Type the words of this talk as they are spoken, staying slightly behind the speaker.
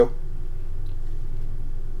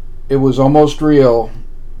It Was Almost Real,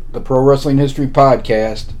 the Pro Wrestling History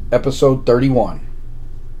Podcast, episode 31.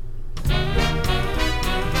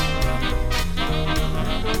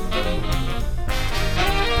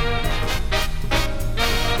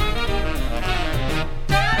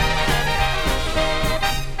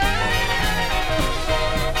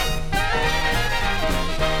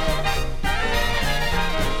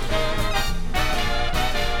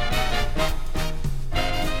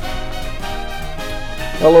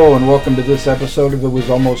 Hello and welcome to this episode of It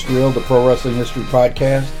Was Almost Real, the Pro Wrestling History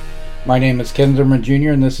Podcast. My name is Ken Zimmerman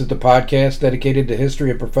Jr. and this is the podcast dedicated to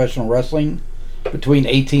history of professional wrestling between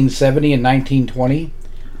 1870 and 1920,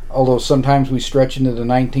 although sometimes we stretch into the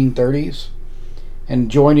 1930s.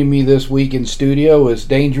 And joining me this week in studio is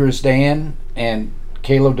Dangerous Dan and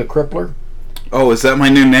Caleb the Crippler. Oh, is that my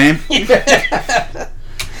new name?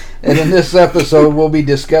 And in this episode we'll be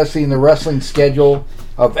discussing the wrestling schedule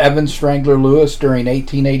of Evan Strangler Lewis during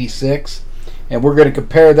 1886, and we're going to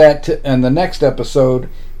compare that in the next episode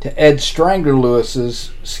to Ed Strangler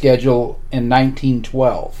Lewis's schedule in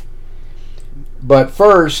 1912. But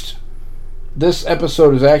first, this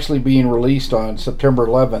episode is actually being released on September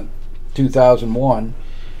 11th,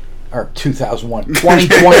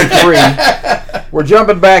 2023. We're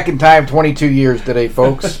jumping back in time 22 years today,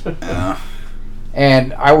 folks.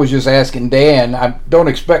 And I was just asking Dan, I don't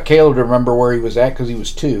expect Caleb to remember where he was at because he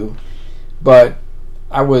was 2, but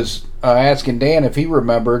I was asking Dan if he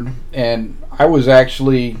remembered, and I was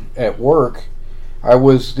actually at work. I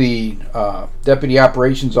was the deputy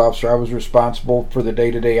operations officer. I was responsible for the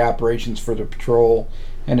day-to-day operations for the patrol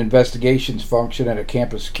and investigations function at a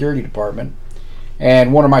campus security department.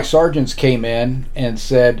 And one of my sergeants came in and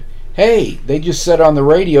said, "Hey, they just said on the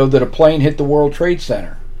radio that a plane hit the World Trade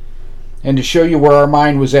Center." And to show you where our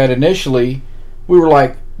mind was at initially, we were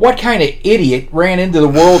like, what kind of idiot ran into the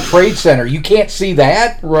World Trade Center? You can't see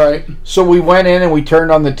that? Right. So we went in and we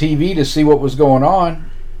turned on the TV to see what was going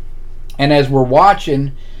on. And as we're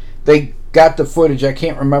watching, they got the footage. I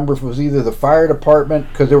can't remember if it was either the fire department,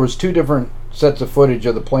 because there was 2 different sets of footage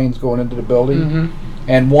of the planes going into the building. Mm-hmm.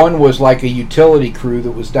 And one was like a utility crew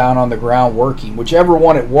that was down on the ground working. Whichever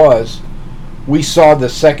one it was, we saw the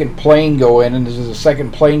second plane go in, and as the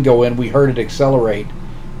second plane go in, we heard it accelerate,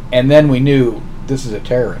 and then we knew this is a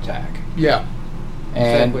terror attack. Yeah,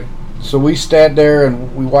 and exactly. So we sat there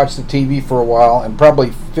and we watched the TV for a while, and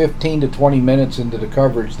probably 15 to 20 minutes into the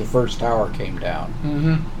coverage, the first tower came down.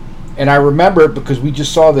 Mm-hmm. And I remember it because we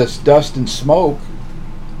just saw this dust and smoke,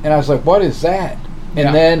 and I was like, what is that?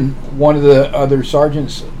 And then one of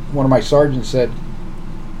my sergeants said,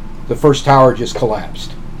 the first tower just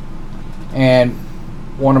collapsed. And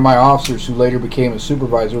one of my officers, who later became a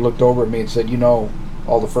supervisor, looked over at me and said, "You know,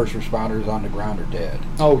 all the first responders on the ground are dead."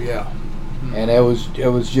 Oh yeah. Mm-hmm. And it was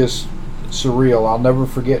just surreal. I'll never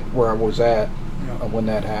forget where I was at when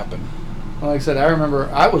that happened. Well, like I said, I remember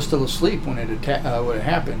I was still asleep when it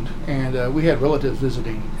happened, and we had relatives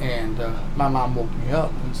visiting, and my mom woke me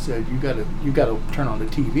up and said, "You got to turn on the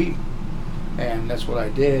TV," and that's what I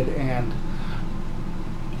did. And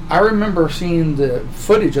I remember seeing the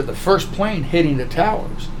footage of the first plane hitting the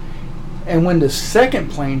towers. And when the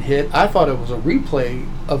second plane hit, I thought it was a replay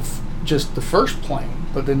of just the first plane.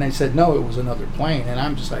 But then they said, no, it was another plane. And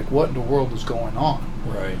I'm just like, what in the world is going on?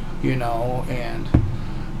 Right.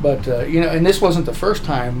 But this wasn't the first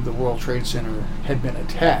time the World Trade Center had been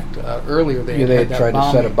attacked. Earlier they had tried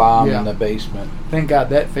to set a bomb in the basement. Thank God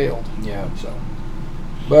that failed. Yeah. So,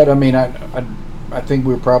 but I mean, I think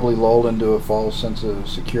we were probably lulled into a false sense of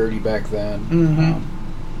security back then. Mm-hmm.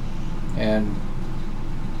 And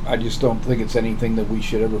I just don't think it's anything that we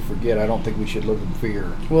should ever forget. I don't think we should live in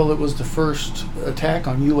fear. It was the first attack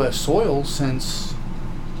on U.S. soil since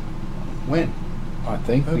when? I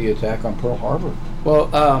think the attack on Pearl Harbor. Well,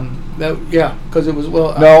 because it was,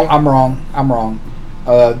 No, I'm wrong.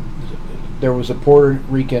 There was a Puerto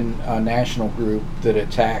Rican national group that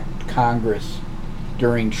attacked Congress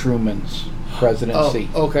during Truman's presidency.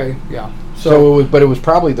 Oh, okay, yeah. So it was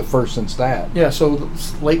probably the first since that. Yeah, so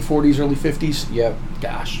late 40s, early 50s. Yep.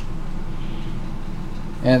 Gosh.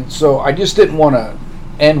 And so I just didn't want to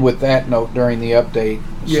end with that note during the update.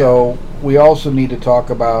 Yeah. So we also need to talk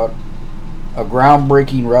about a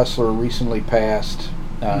groundbreaking wrestler recently passed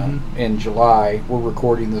in July. We're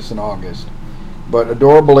recording this in August. But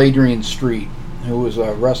adorable Adrian Street, who was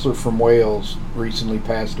a wrestler from Wales, recently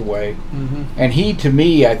passed away. Mm-hmm. And he, to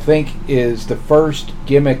me, I think, is the first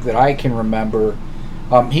gimmick that I can remember.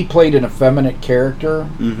 He played an effeminate character,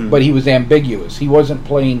 but he was ambiguous. He wasn't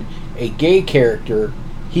playing a gay character.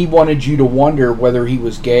 He wanted you to wonder whether he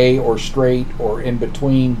was gay or straight or in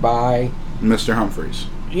between, bi. Mr. Humphries.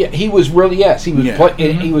 Yeah, he was really, yes, he was Yeah.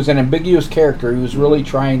 he was an ambiguous character. He was really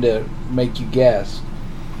trying to make you guess.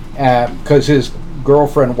 Because his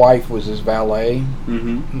girlfriend wife was his valet.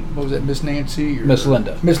 Mm-hmm. What was that, Miss Nancy? Or Miss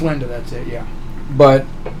Linda. Miss Linda, that's it, yeah. But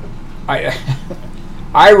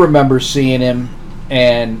I remember seeing him,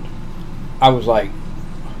 and I was like,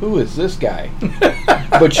 who is this guy?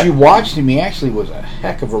 But you watched him, he actually was a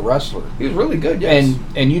heck of a wrestler. He was really good, yes.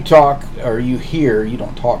 And you talk, or you hear, you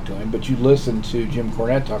don't talk to him, but you listen to Jim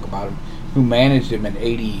Cornette talk about him, who managed him in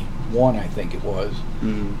 81, I think it was.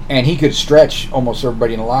 Mm-hmm. And he could stretch almost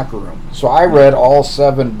everybody in the locker room. So I read all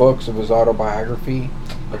 7 books of his autobiography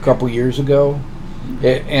a couple years ago,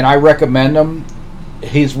 and I recommend them.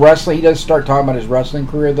 His wrestling, he doesn't start talking about his wrestling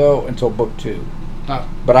career, though, until book 2. Oh.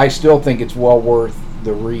 But I still think it's well worth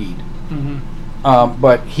the read. Mm-hmm.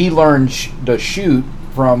 But he learned to shoot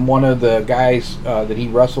from one of the guys that he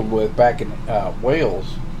wrestled with back in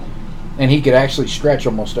Wales, and he could actually stretch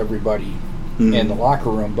almost everybody in the locker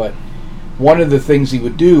room. But one of the things he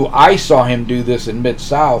would do, I saw him do this in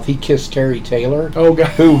Mid-South. He kissed Terry Taylor, Oh, God.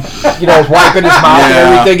 who is wiping his mouth and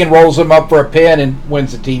Yeah. everything, and rolls him up for a pin and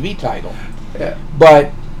wins the TV title. Yeah.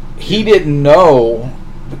 But he didn't know,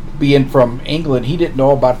 being from England, he didn't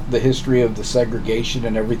know about the history of the segregation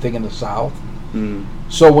and everything in the South. Mm.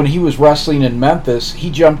 So when he was wrestling in Memphis,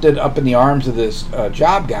 he jumped up in the arms of this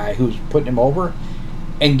job guy who was putting him over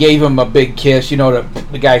and gave him a big kiss.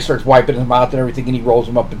 The guy starts wiping his mouth and everything, and he rolls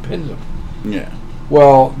him up and pins him. Yeah.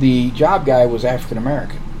 Well, the job guy was African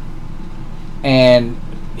American. And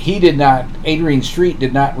Adrian Street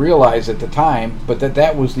did not realize at the time, but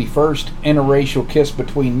that was the first interracial kiss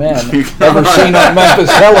between men ever seen on Memphis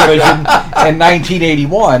television in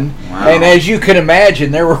 1981. Wow. And as you can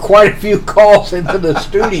imagine, there were quite a few calls into the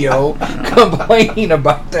studio complaining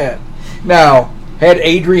about that. Now, had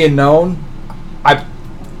Adrian known, I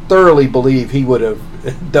thoroughly believe he would have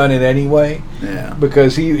done it anyway. Yeah.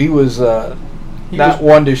 Because he was not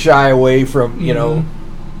one to shy away from,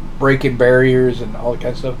 breaking barriers and all that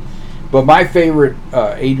kind of stuff. But my favorite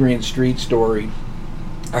Adrian Street story,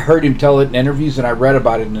 I heard him tell it in interviews, and I read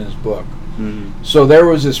about it in his book. Mm-hmm. So there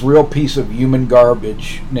was this real piece of human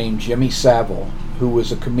garbage named Jimmy Savile, who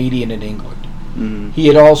was a comedian in England. Mm-hmm. He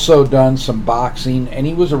had also done some boxing, and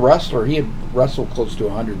he was a wrestler. He had wrestled close to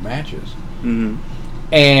 100 matches. Mm-hmm.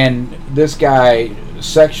 And this guy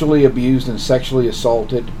sexually abused and sexually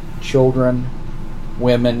assaulted children,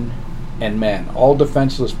 women, and men, all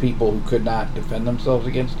defenseless people who could not defend themselves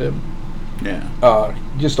against him. Yeah.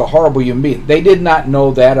 Just a horrible human being. They did not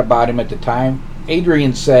know that about him at the time.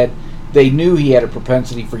 Adrian said they knew he had a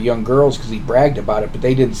propensity for young girls because he bragged about it, but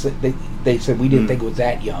they didn't. They said we didn't think it was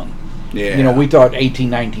that young. Yeah. We thought 18,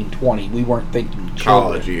 19, 20. We weren't thinking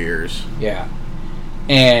College children. years. Yeah.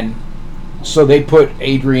 And so they put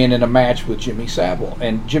Adrian in a match with Jimmy Savile.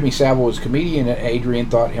 And Jimmy Savile was a comedian, and Adrian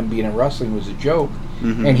thought him being in wrestling was a joke.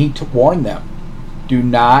 Mm-hmm. And he warned them, do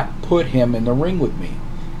not put him in the ring with me.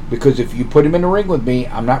 Because if you put him in the ring with me,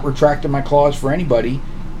 I'm not retracting my clause for anybody,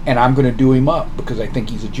 and I'm going to do him up because I think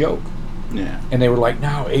he's a joke. Yeah. And they were like,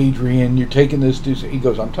 no, Adrian, you're taking this too. He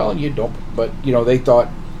goes, I'm telling you, don't. But, they thought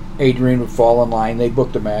Adrian would fall in line. They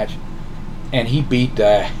booked a match. And he beat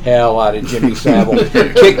the hell out of Jimmy Savile.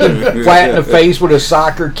 Kicked him flat in the face with a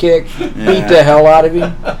soccer kick. Beat the hell out of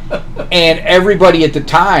him. And everybody at the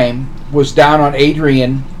time was down on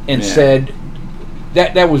Adrian and said,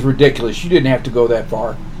 that was ridiculous. You didn't have to go that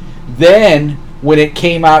far. Then, when it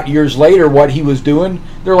came out years later what he was doing,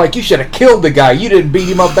 they're like, you should have killed the guy. You didn't beat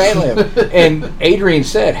him up badly. And Adrian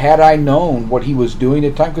said, had I known what he was doing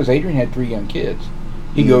at the time, because Adrian had 3 young kids,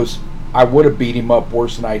 he goes, I would have beat him up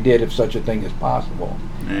worse than I did if such a thing is possible.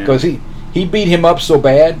 Because he beat him up so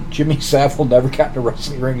bad, Jimmy Savile never got in the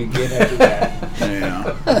wrestling ring again after that.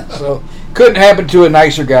 Yeah. So, couldn't happen to a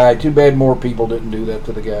nicer guy. Too bad more people didn't do that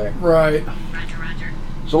to the guy. Right. Roger.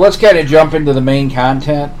 So let's kind of jump into the main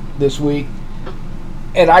content this week.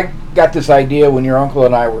 And I got this idea when your uncle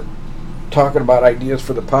and I were talking about ideas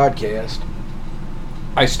for the podcast.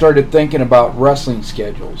 I started thinking about wrestling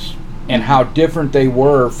schedules and how different they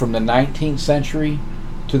were from the 19th century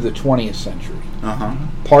to the 20th century. Uh-huh.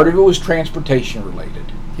 Part of it was transportation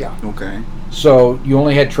related. Yeah. Okay. So you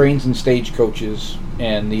only had trains and stagecoaches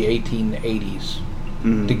in the 1880s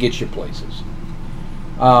to get you places.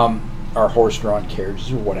 Or horse-drawn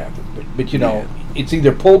carriages or whatever. But it's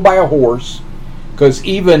either pulled by a horse, because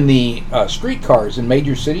even the streetcars in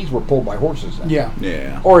major cities were pulled by horses then. Yeah.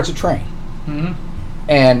 Yeah. Or it's a train. Mm-hmm.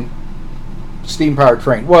 And steam-powered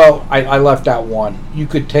train. Well, I left out one. You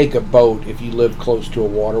could take a boat if you lived close to a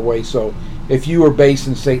waterway. So if you were based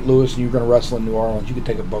in St. Louis and you were going to wrestle in New Orleans, you could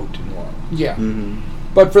take a boat to New Orleans. Yeah. Mm-hmm.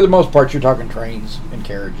 But for the most part, you're talking trains and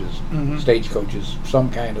carriages, stagecoaches,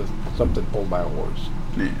 something pulled by a horse.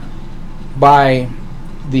 Yeah. By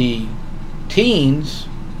the teens,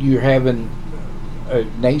 you're having a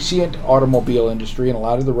nascent automobile industry, and a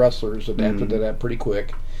lot of the wrestlers adapted to that pretty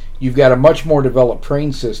quick. You've got a much more developed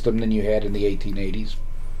train system than you had in the 1880s.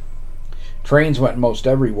 Trains went most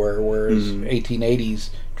everywhere, whereas 1880s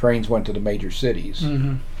trains went to the major cities.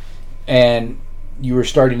 And you were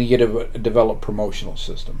starting to get a developed promotional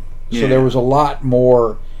system. So there was a lot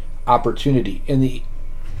more opportunity. In the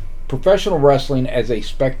professional wrestling as a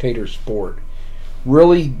spectator sport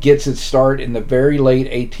really gets its start in the very late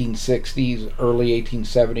 1860s, early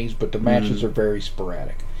 1870s, but the matches are very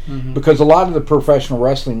sporadic. Because a lot of the professional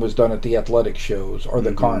wrestling was done at the athletic shows or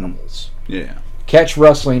the carnivals. Yeah. Catch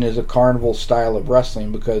wrestling is a carnival style of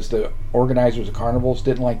wrestling because the organizers of carnivals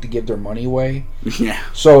didn't like to give their money away. Yeah.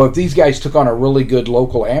 So if these guys took on a really good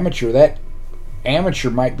local amateur, that amateur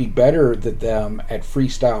might be better than them at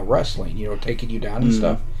freestyle wrestling, taking you down and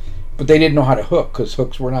stuff. But they didn't know how to hook because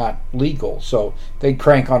hooks were not legal. So they'd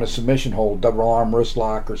crank on a submission hold, double arm wrist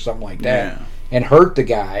lock or something like that, and hurt the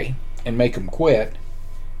guy and make him quit,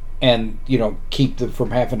 and keep them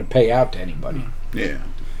from having to pay out to anybody. Yeah.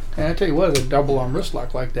 And I tell you what, a double arm wrist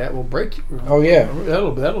lock like that will break you. Oh yeah,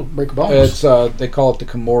 that'll break bones. It's they call it the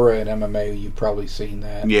Kimura in MMA. You've probably seen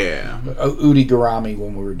that. Yeah. Udi Garami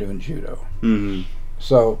when we were doing judo.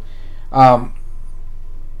 So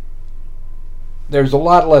there's a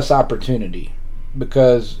lot less opportunity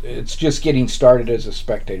because it's just getting started as a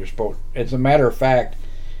spectator sport. As a matter of fact,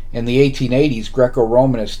 in the 1880s,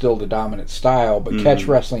 Greco-Roman is still the dominant style, but catch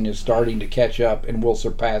wrestling is starting to catch up and will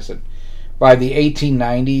surpass it. By the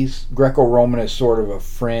 1890s, Greco-Roman is sort of a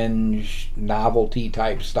fringe, novelty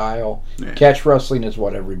type style. Yeah. Catch wrestling is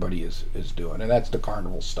what everybody is doing, and that's the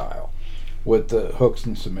carnival style with the hooks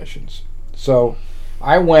and submissions. So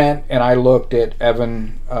I went and I looked at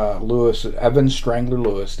Evan Strangler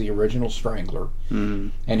Lewis, the original Strangler,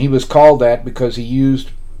 and he was called that because he used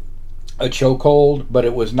a chokehold, but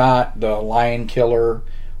it was not the lion killer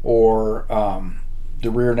or the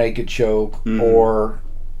rear naked choke or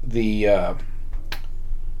the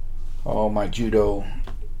my judo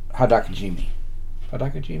Hadakajimi.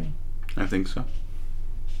 I think so.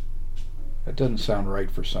 That doesn't sound right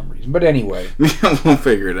for some reason, but anyway, we'll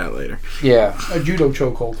figure it out later. Yeah, a judo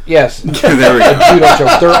chokehold. Yes, there we go. A judo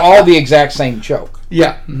choke. They're all the exact same choke.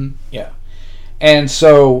 Yeah, yeah, and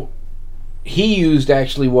so he used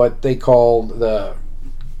actually what they called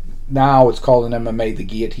now it's called in MMA the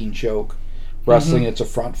guillotine choke. Wrestling, it's a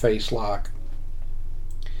front face lock.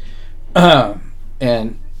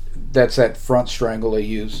 And that's that front strangle they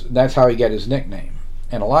use. That's how he got his nickname.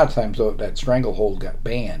 And a lot of times, though, that stranglehold got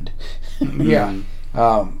banned. Yeah.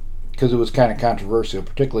 Because it was kind of controversial,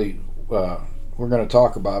 particularly we're going to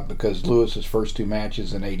talk about because Lewis's first two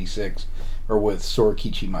matches in '86 are with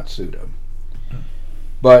Sorikichi Matsuda.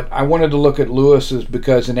 But I wanted to look at Lewis's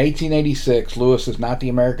because in 1886, Lewis is not the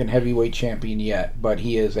American heavyweight champion yet, but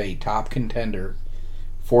he is a top contender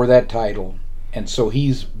for that title. And so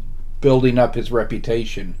he's building up his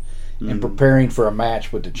reputation and preparing for a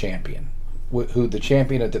match with the champion, who the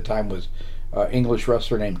champion at the time was an English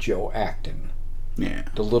wrestler named Joe Acton. Yeah.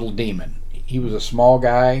 The Little Demon. He was a small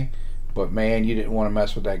guy, but man, you didn't want to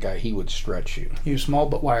mess with that guy. He would stretch you. He was small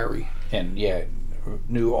but wiry. And yeah,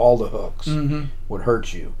 knew all the hooks. Would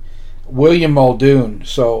hurt you. William Muldoon.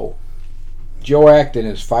 So Joe Acton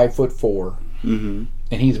is 5'4", and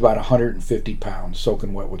he's about 150 pounds,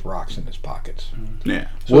 soaking wet with rocks in his pockets. Yeah.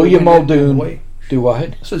 So William Muldoon. Do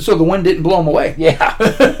what? So the wind didn't blow him away. Yeah.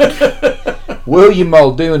 William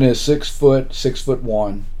Muldoon is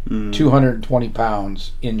 6'1", 220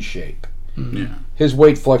 pounds, in shape. Yeah. His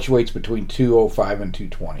weight fluctuates between 205 and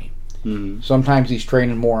 220. Sometimes he's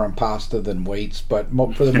training more on pasta than weights, but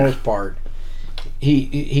for the most part,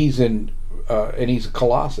 he's in and he's a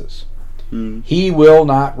colossus. He will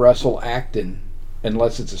not wrestle Acton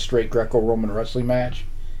unless it's a straight Greco-Roman wrestling match.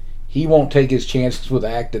 He won't take his chances with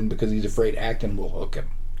Acton because he's afraid Acton will hook him.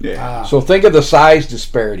 Yeah. So think of the size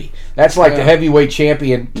disparity. That's like the heavyweight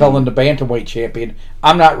champion telling the bantamweight champion,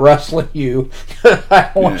 "I'm not wrestling you.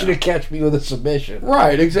 I don't want you to catch me with a submission."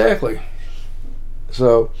 Right, exactly.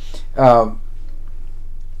 So,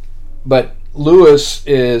 but Lewis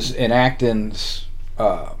is in Acton's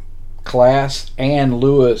class, and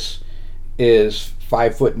Lewis is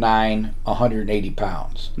 5'9", 180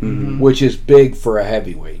 pounds, which is big for a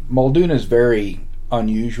heavyweight. Muldoon is very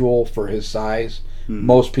unusual for his size.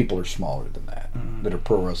 Most people are smaller than that are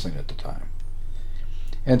pro wrestling at the time.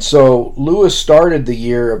 And so Lewis started the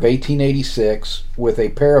year of 1886 with a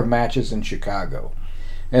pair of matches in Chicago.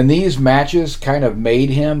 And these matches kind of made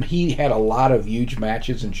him. He had a lot of huge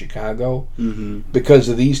matches in Chicago because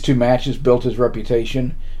of these two matches. Built his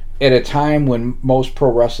reputation at a time when most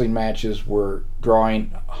pro wrestling matches were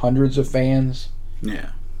drawing hundreds of fans.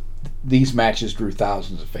 Yeah. These matches drew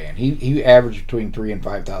thousands of fans. He averaged between 3,000 and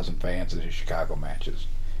 5,000 fans in his Chicago matches,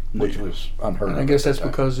 which was unheard of. I guess that's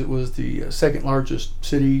because it was the second largest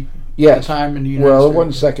city at the time in the United States. Well, it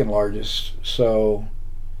wasn't second largest. So,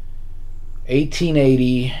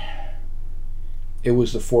 1880, it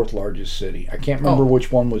was the fourth largest city. I can't remember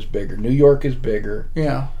which one was bigger. New York is bigger.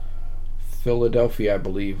 Yeah. Philadelphia, I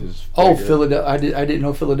believe, is bigger. Oh, Philadelphia! I didn't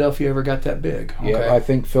know Philadelphia ever got that big. Okay. Yeah, I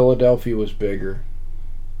think Philadelphia was bigger.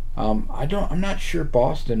 I'm not sure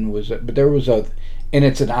Boston was, but there was and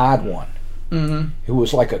it's an odd one. Mm-hmm. It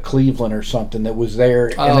was like a Cleveland or something that was there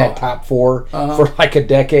in that top four for like a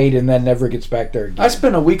decade and then never gets back there again. I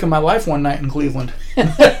spent a week of my life one night in Cleveland.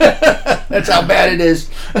 That's how bad it is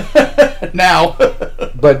now.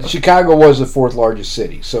 But Chicago was the fourth largest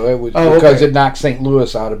city, so it was because it knocked St.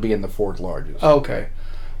 Louis out of being the fourth largest. Okay.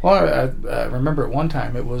 Well, I remember at one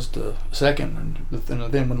time it was the second, and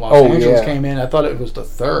then when Los Angeles came in, I thought it was the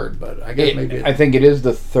third, but I guess I think it is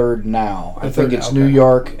the third now. I think it's New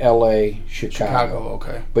York, L.A., Chicago.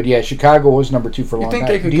 Okay. But yeah, Chicago was number 2 for a long time.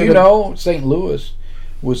 Do you know St. Louis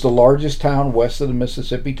was the largest town west of the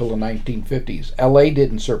Mississippi till the 1950s? L.A.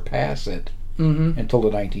 didn't surpass it until the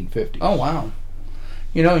 1950s. Oh, wow.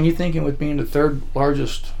 You know, and you're thinking with being the third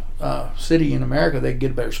largest city in America, they'd get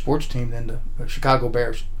a better sports team than the Chicago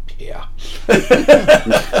Bears. Yeah.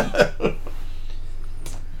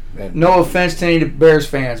 No offense to any Bears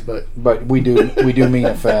fans, but we do mean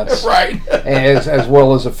offense, right? As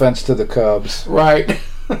well as offense to the Cubs, right?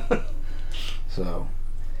 So,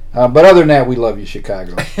 but other than that, we love you,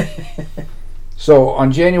 Chicago. So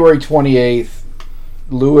on January 28th,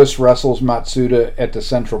 Lewis wrestles Matsuda at the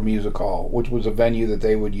Central Music Hall, which was a venue that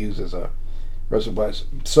they would use as a wrestling place.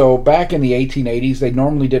 So back in the 1880s, they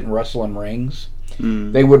normally didn't wrestle in rings.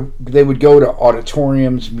 They would go to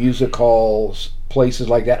auditoriums, music halls, places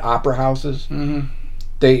like that, opera houses.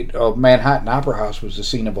 Manhattan Opera House was the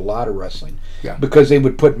scene of a lot of wrestling because they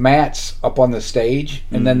would put mats up on the stage,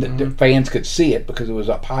 and then the fans could see it because it was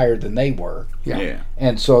up higher than they were.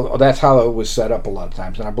 And so that's how it was set up a lot of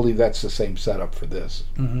times, and I believe that's the same setup for this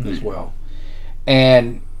as well.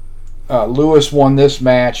 And Lewis won this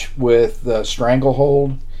match with the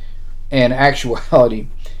stranglehold. In actuality,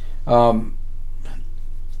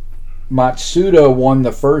 Matsuda won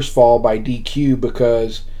the first fall by DQ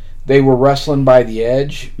because they were wrestling by the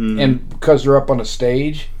edge, and because they're up on a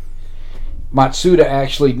stage, Matsuda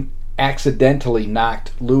actually accidentally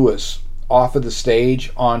knocked Lewis off of the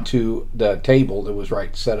stage onto the table that was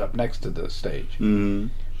set up next to the stage,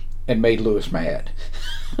 and made Lewis mad.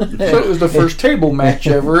 So it was the first table match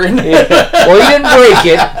ever. Well, he didn't break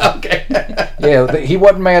it. Okay. Yeah, he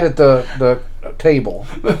wasn't mad at the table.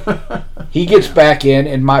 He gets back in,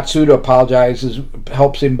 and Matsuda apologizes,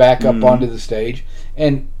 helps him back up onto the stage,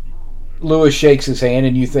 and Lewis shakes his hand,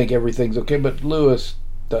 and you think everything's okay, but Lewis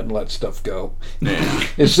doesn't let stuff go.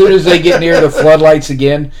 As soon as they get near the floodlights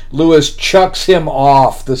again, Lewis chucks him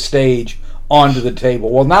off the stage onto the table.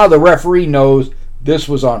 Well, now the referee knows this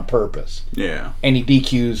was on purpose. Yeah. And he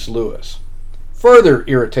DQs Lewis, further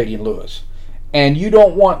irritating Lewis. And you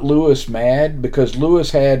don't want Lewis mad because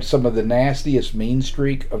Lewis had some of the nastiest mean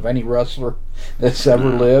streak of any wrestler that's ever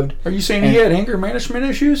lived. Are you saying he had anger management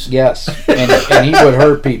issues? Yes, and he would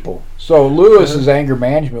hurt people. So Lewis's anger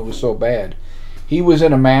management was so bad. He was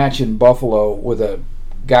in a match in Buffalo with a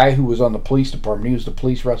guy who was on the police department. He was the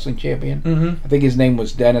police wrestling champion. I think his name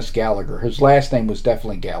was Dennis Gallagher. His last name was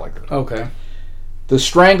definitely Gallagher. Okay. The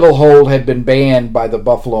stranglehold had been banned by the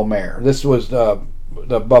Buffalo mayor. This was the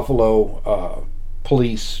Buffalo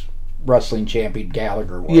police wrestling champion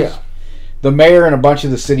Gallagher was. Yeah. The mayor and a bunch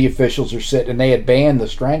of the city officials are sitting, and they had banned the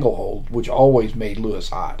stranglehold, which always made Lewis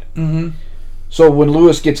hot. So when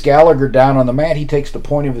Lewis gets Gallagher down on the mat, he takes the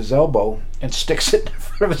point of his elbow and sticks it in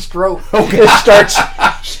front of his throat and starts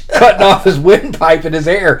cutting off his windpipe in his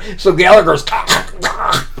hair. So Gallagher goes,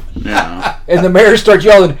 and the mayor starts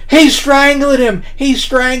yelling, "He's strangling him! He's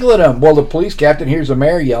strangling him!" Well, the police captain hears the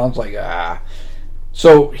mayor yelling. It's like,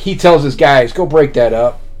 So he tells his guys, go break that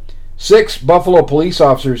up. 6 Buffalo police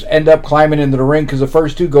officers end up climbing into the ring because the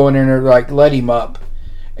first 2 go in there and they're like, let him up.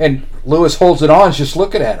 And Lewis holds it on, is just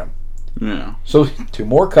looking at him. Yeah. So 2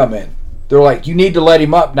 more come in. They're like, you need to let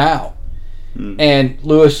him up now. And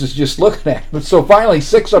Lewis is just looking at him. So finally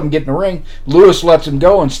 6 of them get in the ring. Lewis lets him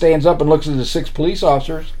go and stands up and looks at the 6 police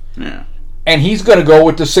officers. Yeah. And he's going to go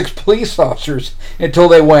with the 6 police officers until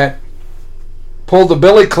they went, pulled the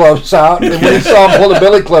billy clubs out, and when he saw him pull the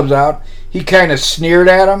billy clubs out, he kind of sneered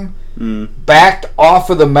at him, backed off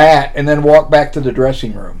of the mat, and then walked back to the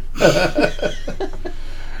dressing room.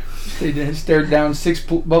 They stared down 6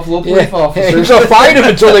 Buffalo police officers. So fight him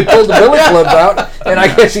until they pulled the billy clubs out, and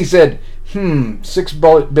I guess he said, 6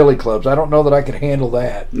 billy clubs. I don't know that I could handle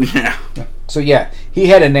that. Yeah. So yeah, he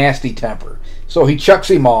had a nasty temper. So he chucks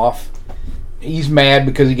him off. He's mad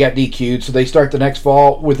because he got DQ'd. So they start the next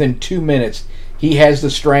fall. Within 2 minutes, he has the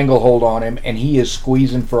stranglehold on him, and he is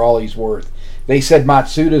squeezing for all he's worth. They said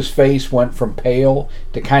Matsuda's face went from pale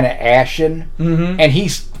to kind of ashen, and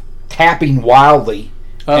he's tapping wildly,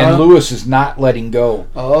 and Lewis is not letting go.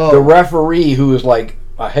 The referee, who is like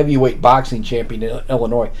a heavyweight boxing champion in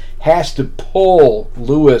Illinois, has to pull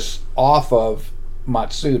Lewis off of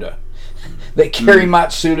Matsuda. They carry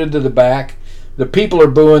Matsuda to the back. The people are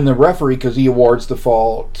booing the referee because he awards the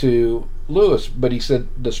fall to Lewis. But he said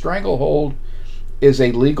the stranglehold is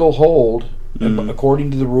a legal hold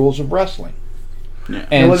according to the rules of wrestling. Yeah.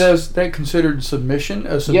 And was that considered submission?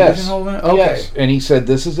 A submission hold? Okay. Yes. And he said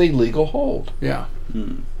this is a legal hold. Yeah.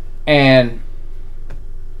 And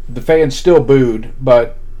the fans still booed,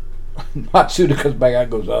 but Matsuda comes back out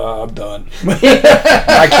and goes, I'm done.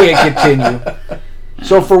 I can't continue.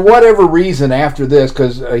 So for whatever reason after this,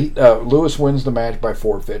 because Lewis wins the match by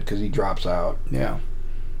forfeit because he drops out. Yeah.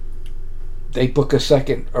 They book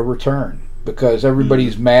a return because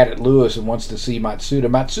everybody's mad at Lewis and wants to see Matsuda.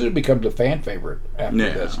 Matsuda becomes a fan favorite after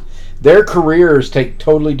this. Their careers take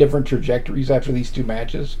totally different trajectories after these 2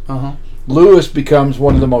 matches. Lewis becomes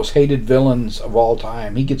one of the most hated villains of all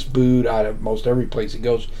time. He gets booed out of most every place he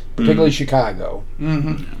goes, particularly Chicago.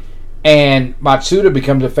 And Matsuda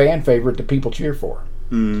becomes a fan favorite that people cheer for.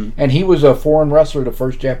 And he was a foreign wrestler, the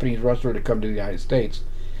first Japanese wrestler to come to the United States.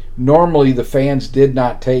 Normally, the fans did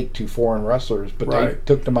not take to foreign wrestlers, but they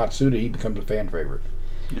took to Matsuda. He becomes a fan favorite.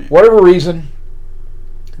 Whatever reason,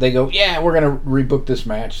 they go, we're going to rebook this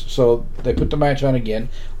match. So they put the match on again.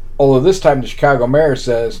 Although this time the Chicago mayor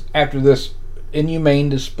says, after this inhumane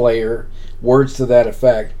displayer, words to that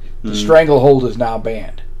effect, the stranglehold is now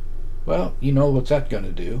banned. Well, you know what's that going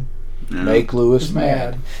to do? Make Lewis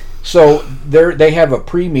mad. So they have a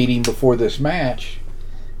pre-meeting before this match,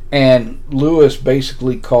 and Lewis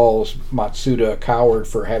basically calls Matsuda a coward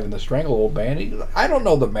for having the stranglehold banned. He goes, I don't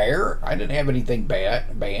know the mayor. I didn't have anything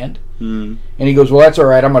banned. And he goes, well, that's all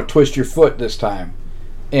right. I'm going to twist your foot this time.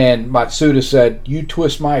 And Matsuda said, you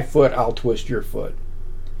twist my foot, I'll twist your foot.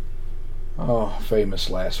 Oh, famous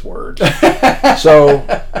last words.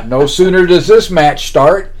 So no sooner does this match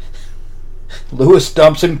start, Lewis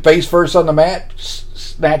dumps him face first on the mat,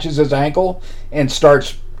 snatches his ankle, and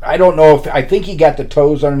starts, I think he got the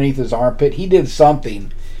toes underneath his armpit. He did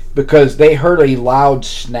something because they heard a loud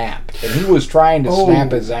snap, and he was trying to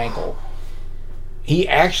snap his ankle. He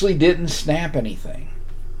actually didn't snap anything,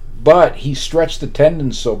 but he stretched the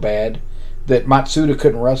tendons so bad that Matsuda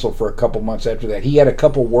couldn't wrestle for a couple months after that. He had a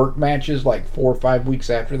couple work matches like 4 or 5 weeks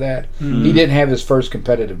after that. He didn't have his first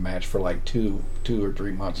competitive match for like two or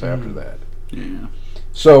 3 months after that. Yeah.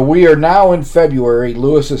 So we are now in February.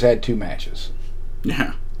 Lewis has had 2 matches.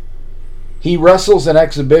 Yeah. He wrestles an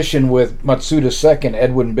exhibition with Matsuda's second,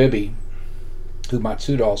 Edwin Bibby, who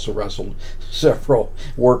Matsuda also wrestled several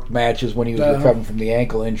worked matches when he was recovering from the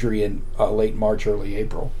ankle injury in late March, early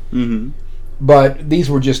April. But these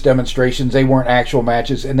were just demonstrations. They weren't actual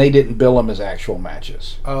matches, and they didn't bill them as actual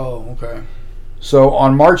matches. Oh, okay. So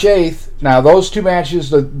on March 8th, now those 2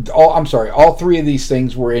 matches, all 3 of these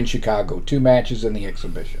things were in Chicago. 2 matches in the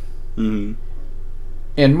exhibition.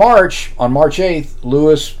 In March, on March 8th,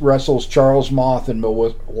 Lewis wrestles Charles Moth in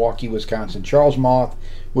Milwaukee, Wisconsin. Charles Moth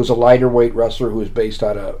was a lighter weight wrestler who was based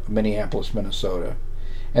out of Minneapolis, Minnesota.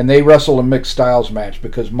 And they wrestled a mixed styles match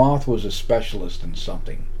because Moth was a specialist in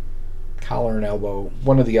something. Collar and elbow,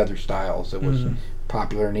 one of the other styles that was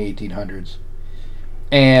popular in the 1800s.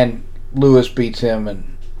 And Lewis beats him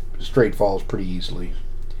and straight falls pretty easily.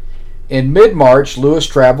 In mid-March, Lewis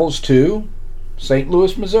travels to St.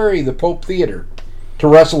 Louis, Missouri, the Pope Theater, to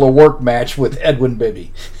wrestle a work match with Edwin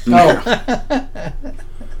Bibby. Let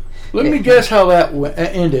me guess how that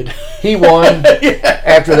ended. He won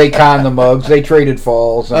after they conned the mugs. They traded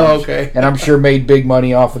falls. And and I'm sure made big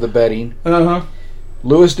money off of the betting.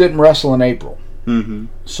 Lewis didn't wrestle in April.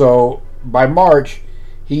 So by March,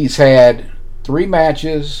 he's had 3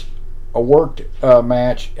 matches, a worked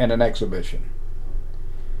match, and an exhibition.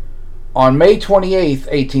 On May 28th,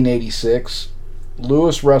 1886,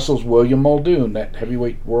 Lewis wrestles William Muldoon, that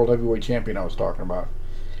world heavyweight champion I was talking about,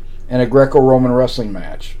 in a Greco-Roman wrestling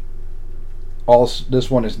match.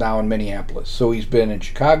 This one is now in Minneapolis. So he's been in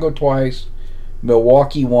Chicago twice,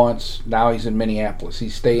 Milwaukee once. Now he's in Minneapolis.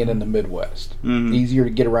 He's staying in the Midwest. Mm-hmm. Easier to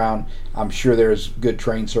get around. I'm sure there's good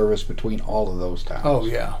train service between all of those towns. Oh,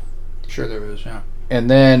 yeah. Sure there is, yeah. And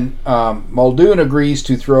then Muldoon agrees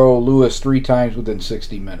to throw Lewis 3 times within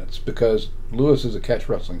 60 minutes because Lewis is a catch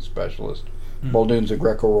wrestling specialist. Muldoon's a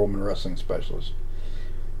Greco-Roman wrestling specialist.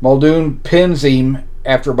 Muldoon pins him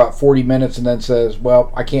after about 40 minutes and then says,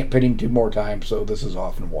 well, I can't pin him 2 more times, so this is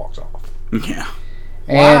off, and walks off. Yeah.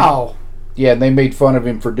 And, wow. Yeah, and they made fun of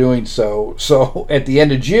him for doing so. So at the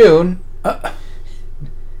end of June,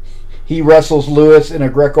 he wrestles Lewis in a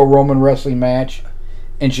Greco-Roman wrestling match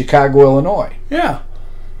in Chicago, Illinois. Yeah.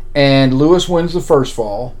 And Lewis wins the first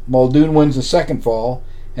fall. Muldoon wins the second fall.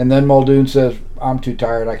 And then Muldoon says, I'm too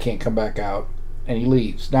tired, I can't come back out. And he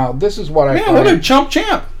leaves. Now, this is what I find... what a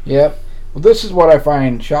champ. Yep. Well, this is what I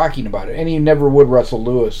find shocking about it. And he never would wrestle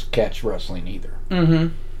Lewis catch wrestling either.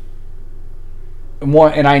 Mm-hmm.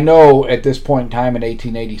 And I know at this point in time in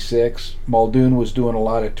 1886, Muldoon was doing a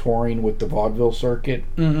lot of touring with the vaudeville circuit,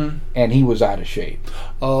 and he was out of shape.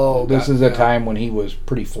 Oh, this is a time when he was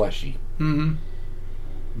pretty fleshy. Mm-hmm.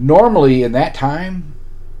 Normally, in that time,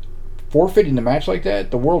 forfeiting the match like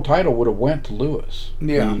that, the world title would have went to Lewis.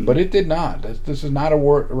 Yeah, but it did not. This is not a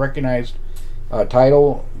recognized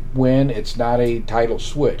title win. It's not a title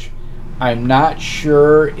switch. I'm not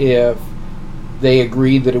sure if they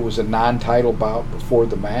agreed that it was a non-title bout before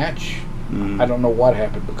the match. I don't know what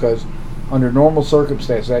happened because under normal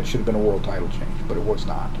circumstances that should have been a world title change, but it was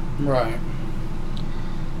not. Right.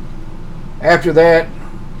 After that,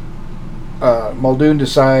 Muldoon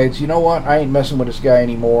decides, you know what, I ain't messing with this guy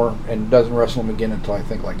anymore, and doesn't wrestle him again until I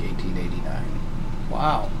think like 1889.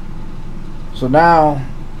 Wow. So now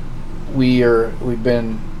we've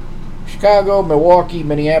been Chicago, Milwaukee,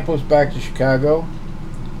 Minneapolis, back to Chicago.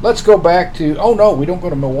 Let's go back to, oh no, we don't go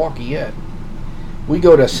to Milwaukee yet. We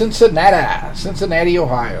go to Cincinnati,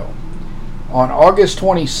 Ohio. On August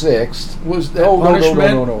 26th. Was that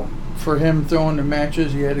punishment no. for him throwing the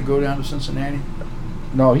matches? He had to go down to Cincinnati?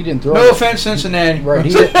 No, he didn't throw No offense, Cincinnati. Right,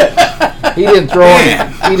 he didn't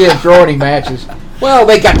throw any matches. Well,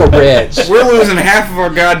 they got the Reds. We're losing half of our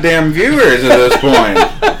goddamn viewers at this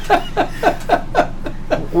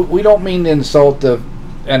point. We don't mean to insult the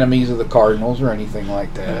enemies of the Cardinals or anything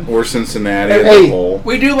like that. Or Cincinnati as a whole.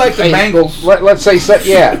 We do like the Bengals. Let's say,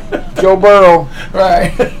 Joe Burrow.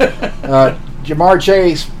 Right. Jamar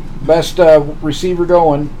Chase, best receiver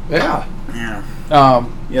going. Yeah.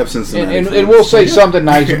 Yep, Cincinnati. And we'll say something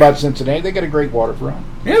nice about Cincinnati. They got a great waterfront.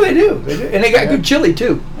 Yeah, they do. And they got good chili,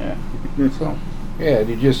 too. Yeah. So, yeah,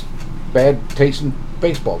 they're just bad tasting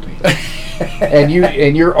baseball team. and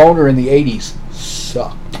your owner in the 80s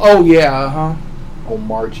sucked. Oh, yeah, Oh,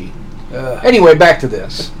 Margie. Anyway, back to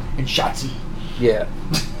this. And Shotzi. Yeah.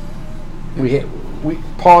 We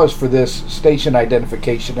paused for this station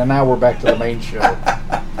identification, and now we're back to the main show.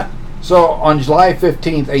 So, on July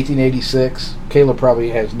 15th, 1886, Caleb probably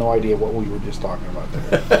has no idea what we were just talking about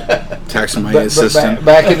there. Texting my assistant.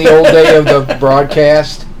 Back in the old day of the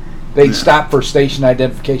broadcast, they'd stop for station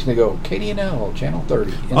identification. They go, KDNL, Channel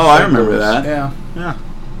 30. Oh, I remember that. Yeah.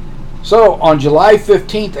 So, on July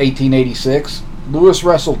 15th, 1886, Lewis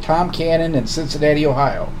wrestled Tom Cannon in Cincinnati,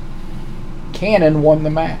 Ohio. Cannon won the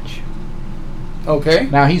match. Okay.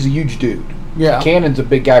 Now, he's a huge dude. Yeah. Cannon's a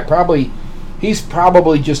big guy. He's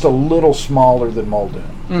probably just a little smaller than Muldoon.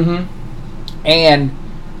 Mm-hmm. And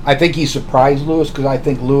I think he surprised Lewis because I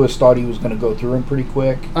think Lewis thought he was going to go through him pretty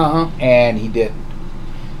quick. And he didn't.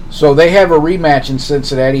 So they have a rematch in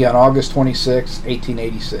Cincinnati on August 26,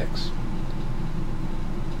 1886.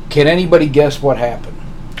 Can anybody guess what happened?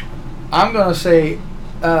 I'm going to say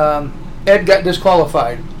Ed got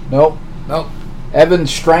disqualified. Nope. Evan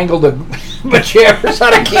strangled a Macharis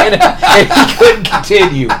out of Cannon and he couldn't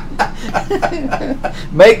continue.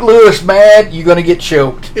 Make Lewis mad, you're going to get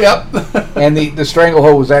choked. Yep. And the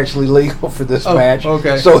stranglehold was actually legal for this match.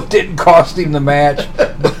 Okay. So it didn't cost him the match,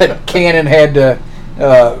 but Cannon had to,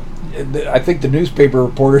 I think the newspaper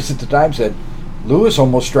reporters at the time said, Lewis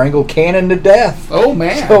almost strangled Cannon to death. Oh,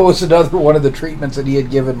 man. So it was another one of the treatments that he had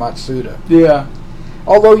given Matsuda. Yeah.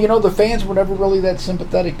 Although, the fans were never really that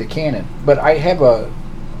sympathetic to Cannon. But I have a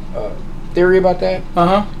theory about that.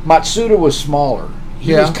 Matsuda was smaller.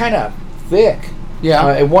 He was kind of thick. Yeah.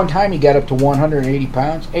 At one time, he got up to 180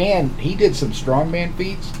 pounds, and he did some strongman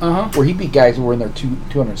feats where he beat guys who were in their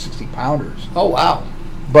 260-pounders. Oh, wow.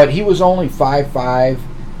 But he was only 5'5",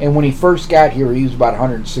 and when he first got here, he was about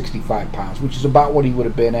 165 pounds, which is about what he would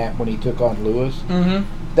have been at when he took on Lewis.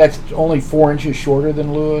 Mm-hmm. That's only 4 inches shorter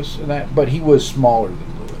than Lewis, but he was smaller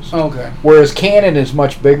than Lewis. Okay. Whereas Cannon is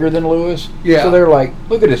much bigger than Lewis. Yeah. So they're like,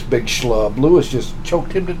 look at this big schlub. Lewis just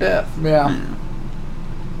choked him to death. Yeah.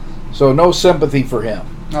 So no sympathy for him.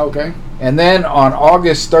 Okay. And then on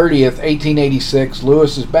August 30th, 1886,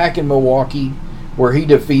 Lewis is back in Milwaukee, where he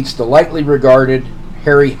defeats the lightly regarded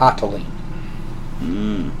Harry Hotelling.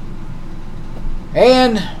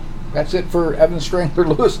 And that's it for Evan Strangler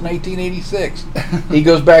Lewis in 1886. He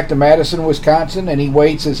goes back to Madison, Wisconsin, and he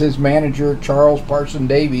waits as his manager, Charles Parson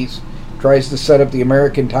Davies, tries to set up the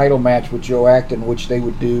American title match with Joe Acton, which they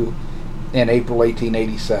would do in April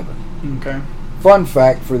 1887. Okay. Fun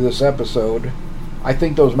fact for this episode, I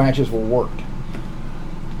think those matches were worked.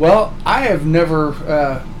 Well, I have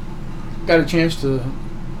never got a chance to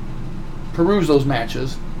peruse those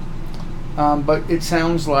matches, but it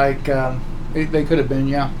sounds like they could have been,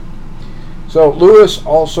 yeah. So Lewis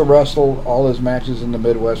also wrestled all his matches in the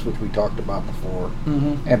Midwest, which we talked about before,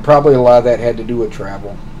 and probably a lot of that had to do with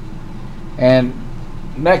travel. And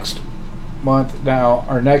next month now,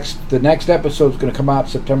 the next episode is going to come out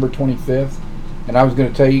September 25th, and I was going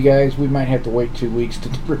to tell you guys we might have to wait 2 weeks to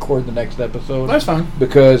record the next episode. That's fine.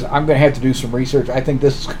 Because I'm going to have to do some research. I think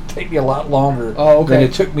this is going to take me a lot longer than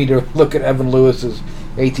it took me to look at Evan Lewis's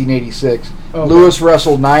 1886. Okay. Lewis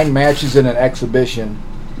wrestled 9 matches in an exhibition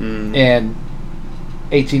in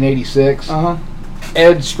 1886.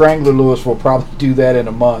 Ed Strangler Lewis will probably do that in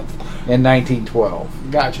a month in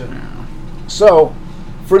 1912. Gotcha. So,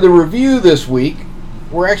 for the review this week,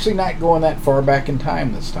 we're actually not going that far back in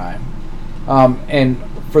time this time. And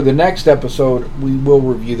for the next episode, we will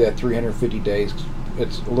review that 350 days.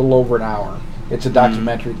 It's a little over an hour. It's a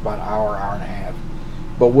documentary. It's about an hour and a half.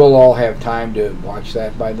 But we'll all have time to watch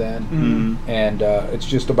that by then. And it's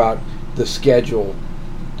just about the schedule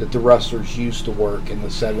that the wrestlers used to work in the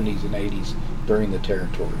 70s and 80s during the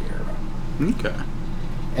territory era. Okay.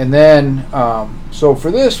 And then, so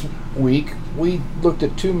for this week, we looked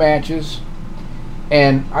at 2 matches,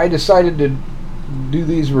 and I decided to do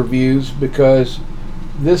these reviews because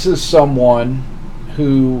this is someone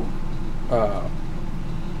who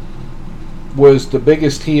was the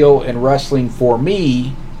biggest heel in wrestling for me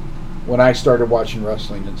when I started watching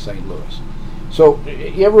wrestling in St. Louis. So,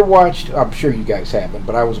 you ever watched, I'm sure you guys haven't,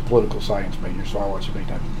 but I was a political science major, so I watched it many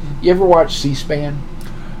times. You ever watch C-SPAN?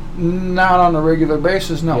 Not on a regular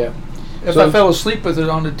basis, no. Yeah. If I fell asleep with it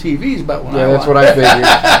on the TVs, but when that's what I figured.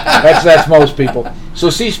 That's most people. So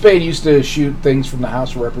C-SPAN used to shoot things from the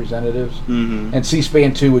House of Representatives, and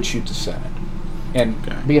C-SPAN 2 would shoot the Senate. And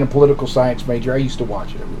being a political science major, I used to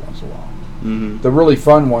watch it every once in a while. The really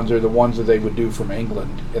fun ones are the ones that they would do from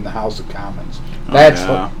England in the House of Commons. That's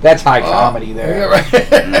high comedy there.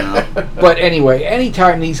 But anyway,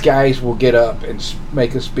 anytime these guys will get up and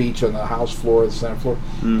make a speech on the House floor or the Senate floor,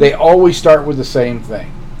 they always start with the same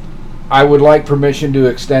thing. I would like permission to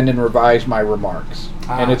extend and revise my remarks.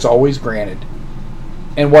 And it's always granted.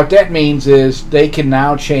 And what that means is they can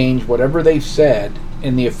now change whatever they've said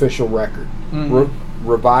in the official record.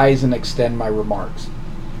 Revise and extend my remarks.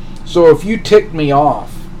 So if you tick me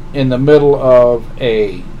off in the middle of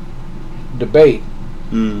a debate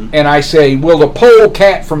and I say, will the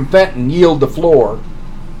polecat from Fenton yield the floor,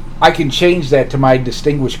 I can change that to my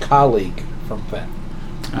distinguished colleague from Fenton.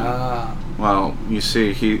 Well, you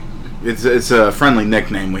see, it's a friendly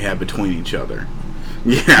nickname we have between each other.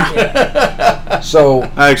 Yeah. So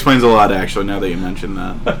that explains a lot, actually, now that you mention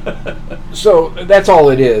that. So that's all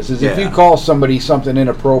it is if you call somebody something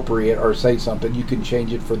inappropriate or say something, you can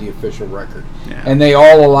change it for the official record. Yeah. And they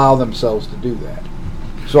all allow themselves to do that.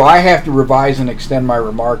 So I have to revise and extend my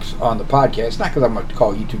remarks on the podcast, not because I'm going to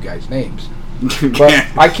call you 2 guys names, but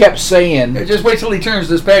I kept saying... Just wait till he turns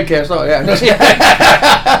this podcast off.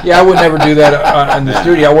 Yeah, I would never do that in the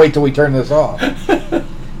studio. I'll wait till we turn this off.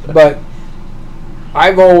 But...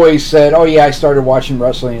 I've always said, I started watching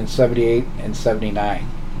wrestling in 78 and 79.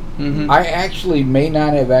 I actually may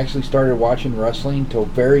not have actually started watching wrestling till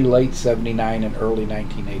very late 79 and early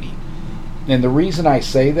 1980. And the reason I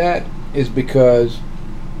say that is because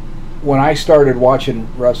when I started watching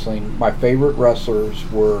wrestling, my favorite wrestlers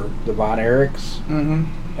were the Von Erichs.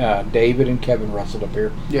 David and Kevin wrestled up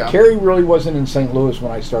here. Yeah. Kerry really wasn't in St. Louis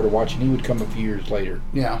when I started watching. He would come a few years later.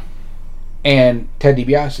 Yeah. And Ted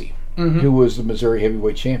DiBiase. Who was the Missouri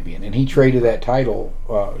heavyweight champion. And he traded that title.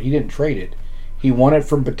 He didn't trade it. He won it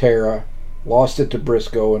from Patera, lost it to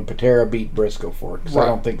Briscoe, and Patera beat Briscoe for it. Because I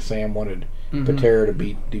don't think Sam wanted Patera to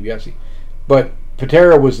beat DiBiase. But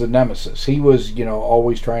Patera was the nemesis. He was,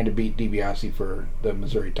 always trying to beat DiBiase for the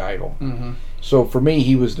Missouri title. So for me,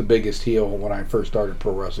 he was the biggest heel when I first started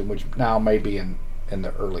pro wrestling, which now may be in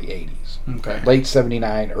the early 80s. Okay. Late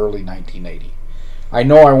 79, early 1980. I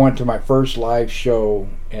know I went to my first live show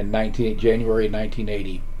in January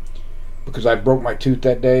 1980 because I broke my tooth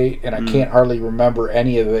that day, and I can't hardly remember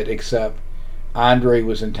any of it except Andre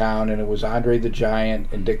was in town, and it was Andre the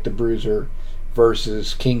Giant and Dick the Bruiser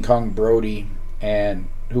versus King Kong Brody, and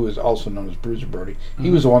who was also known as Bruiser Brody. He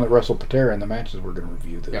was the one that wrestled Patera in the matches we're going to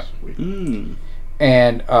review this week.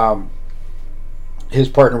 And his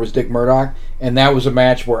partner was Dick Murdoch, and that was a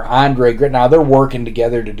match where Andre... Now, they're working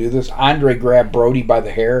together to do this. Andre grabbed Brody by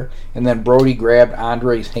the hair, and then Brody grabbed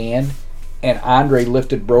Andre's hand, and Andre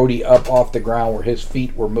lifted Brody up off the ground where his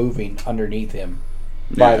feet were moving underneath him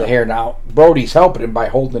by the hair. Now, Brody's helping him by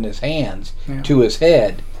holding his hands to his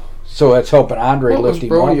head, so that's helping Andre lift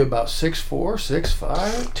him up. What was Brody, about 6'4",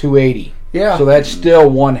 6'5"? 280. Yeah. So that's still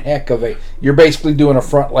one heck of a... You're basically doing a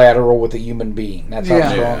front lateral with a human being. That's how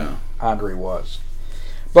strong Andre was.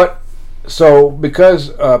 But, so,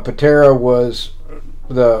 because Patera was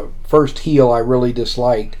the first heel I really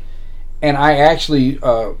disliked, and I actually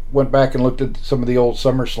went back and looked at some of the old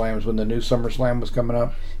SummerSlams when the new SummerSlam was coming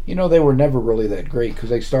up. You know, they were never really that great because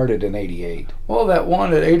they started in 88. Well, that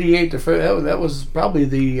one at 88, that was probably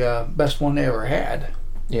the best one they ever had.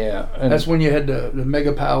 Yeah. And that's when you had the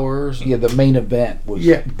Mega Powers. Yeah, the main event was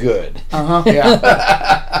good.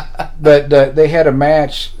 Yeah. But they had a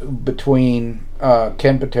match between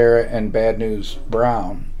Ken Patera and Bad News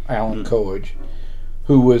Brown, Alan Coage,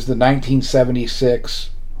 who was the 1976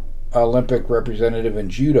 Olympic representative in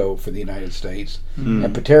judo for the United States,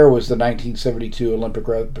 and Patera was the 1972 Olympic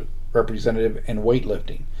representative in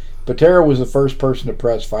weightlifting. Patera was the first person to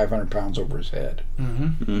press 500 pounds over his head.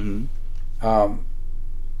 And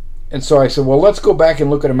so I said, well, let's go back and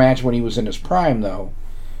look at a match when he was in his prime, though.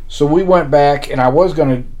 So we went back, and I was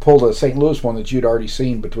going to pull the St. Louis one that you'd already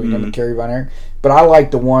seen between him and Kerry Von Erich, but I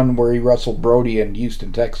liked the one where he wrestled Brody in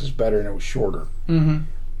Houston, Texas better, and it was shorter.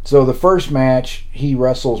 So the first match, he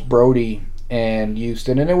wrestles Brody in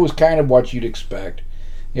Houston, and it was kind of what you'd expect.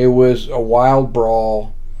 It was a wild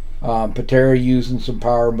brawl, Patera using some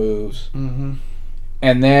power moves, and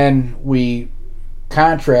then we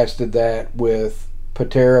contrasted that with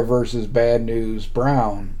Patera versus Bad News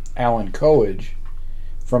Brown, Alan Coage,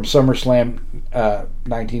 from SummerSlam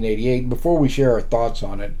 1988. Before we share our thoughts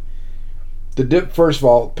on it, first of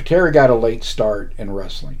all, Patera got a late start in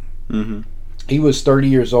wrestling. He was 30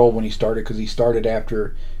 years old when he started because he started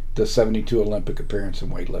after the 72 Olympic appearance in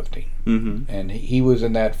weightlifting. And he was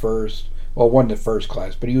in that first, well, it wasn't the first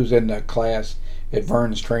class, but he was in the class at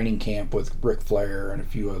Vern's training camp with Ric Flair and a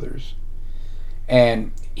few others.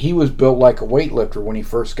 And he was built like a weightlifter when he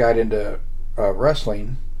first got into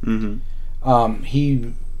wrestling.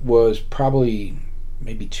 He was probably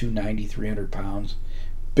maybe 290, 300 pounds.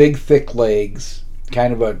 Big, thick legs,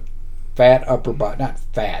 kind of a fat upper body. Not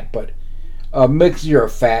fat, but a mixture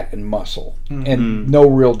of fat and muscle. And no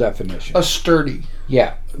real definition. A sturdy.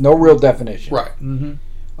 Yeah, no real definition. Right.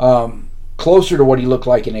 Closer to what he looked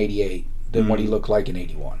like in 88 than what he looked like in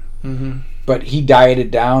 81. But he dieted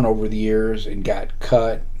down over the years and got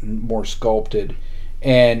cut and more sculpted.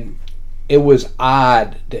 And it was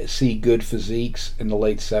odd to see good physiques in the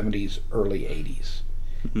late 70s, early 80s.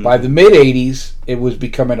 By the mid-80s, it was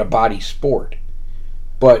becoming a body sport.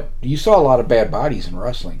 But you saw a lot of bad bodies in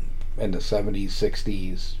wrestling in the 70s,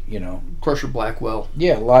 60s, you know. Crusher Blackwell.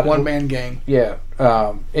 Yeah, a lot of... One-man gang. Yeah.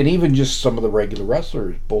 And even just some of the regular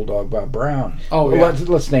wrestlers, Bulldog Bob Brown. Oh, yeah.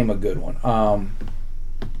 Let's name a good one.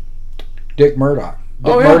 Dick Murdoch.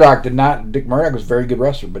 Dick Murdoch was a very good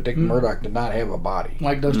wrestler, but Dick Murdoch did not have a body.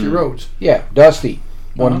 Like Dusty Rhodes. Yeah, Dusty.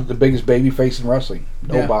 One of the biggest babyface in wrestling.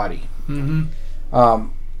 No body.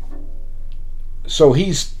 So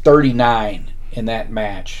he's 39 in that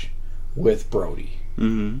match with Brody.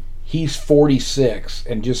 He's 46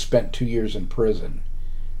 and just spent 2 years in prison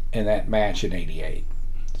in that match in 88.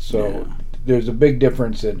 So there's a big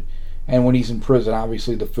difference in, and when he's in prison,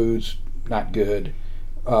 obviously the food's not good.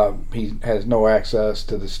 He has no access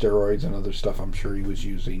to the steroids and other stuff I'm sure he was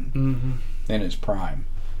using in his prime.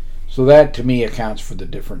 So that, to me, accounts for the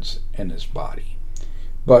difference in his body.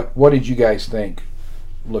 But what did you guys think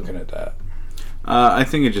looking at that? I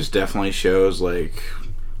think it just definitely shows, like,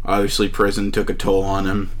 obviously prison took a toll on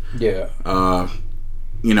him. Yeah.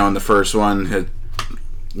 You know, in the first one, had,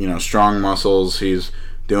 you know, strong muscles, he's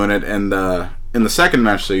doing it. And in the second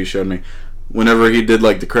match that you showed me, whenever he did,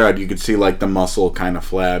 like, the crowd, you could see, like, the muscle kind of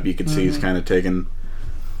flab. You could see he's kind of taking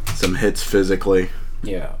some hits physically.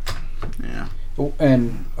 Yeah. Yeah.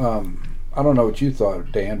 And I don't know what you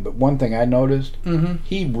thought, Dan, but one thing I noticed,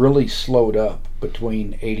 he really slowed up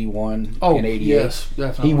between 81 and 88. Yes,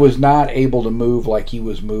 definitely. He was not able to move like he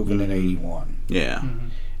was moving in 81. Yeah.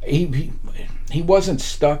 He wasn't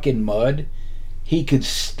stuck in mud. He could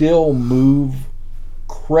still move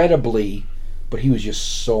credibly, but he was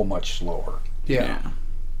just so much slower. Yeah.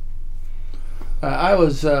 I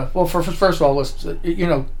was first of all, was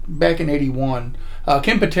back in '81,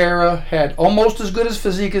 Ken Patera had almost as good as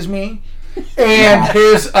physique as me, and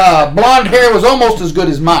his blonde hair was almost as good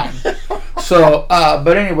as mine. So,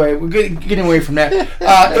 but anyway, we're getting away from that.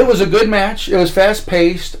 It was a good match. It was fast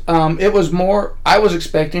paced. It was more. I was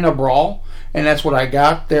expecting a brawl, and that's what I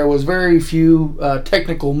got. There was very few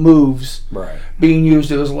technical moves being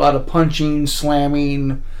used. It was a lot of punching,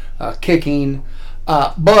 slamming, kicking,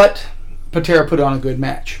 but Patera put on a good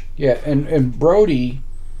match. Yeah, and Brody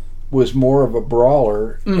was more of a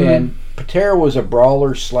brawler, and Patera was a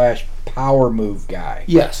brawler / power move guy.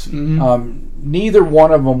 Yes. Neither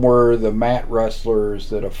one of them were the mat wrestlers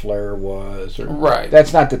that a Flair was. Right.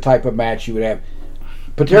 That's not the type of match you would have.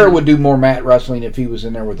 Patera would do more mat wrestling if he was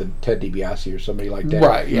in there with a Ted DiBiase or somebody like that.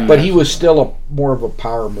 Right, yeah. But he was still more of a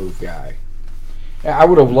power move guy. I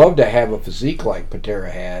would have loved to have a physique like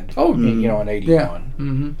Patera had. In '81. Yeah.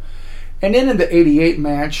 And then in the '88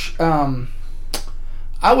 match,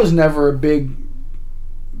 I was never a big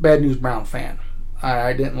Bad News Brown fan.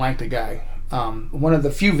 I didn't like the guy. One of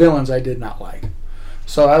the few villains I did not like.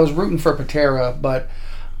 So I was rooting for Patera, but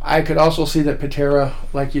I could also see that Patera,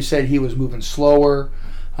 like you said, he was moving slower.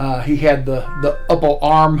 He had the upper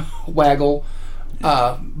arm waggle.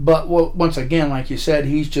 But once again, like you said,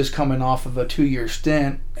 he's just coming off of a 2-year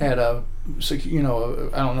stint at I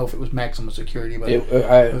don't know if it was maximum security, but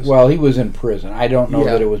he was in prison. I don't know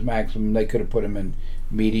that it was maximum. They could have put him in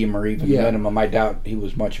medium or even minimum. I doubt he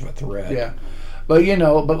was much of a threat. Yeah,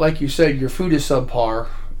 but like you said, your food is subpar.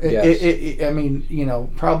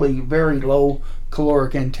 Probably very low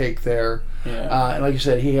caloric intake there. Yeah. And like you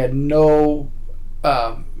said, he had no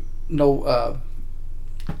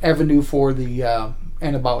avenue for the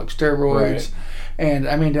anabolic steroids. Right. And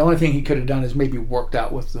the only thing he could have done is maybe worked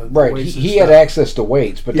out with the weights. He had access to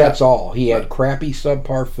weights, but that's all. He had crappy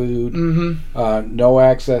subpar food, no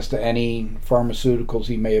access to any pharmaceuticals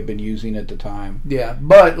he may have been using at the time. Yeah,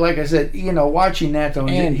 but like I said, watching that though,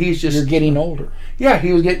 and you're getting older. Yeah,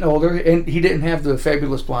 he was getting older, and he didn't have the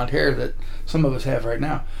fabulous blonde hair that some of us have right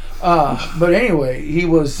now. But anyway, he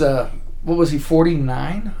was. What was he,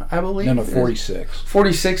 49, I believe? No, 46.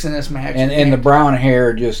 46 in this match. And the brown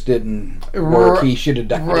hair just didn't work. He should have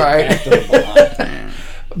died after the blonde.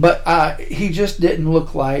 But he just didn't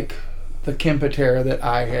look like the Ken Patera that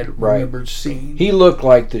I had remembered seeing. He looked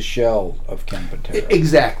like the shell of Ken Patera.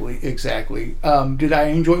 Exactly. Did I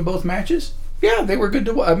enjoy both matches? Yeah, they were good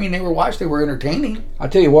to watch. They were watched. They were entertaining. I'll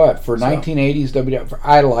tell you what, for 1980s WWF,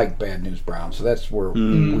 I like Bad News Brown, so that's where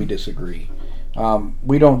we disagree.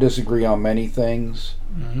 We don't disagree on many things,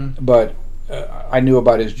 but I knew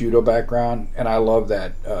about his judo background, and I love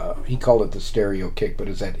that. He called it the stereo kick, but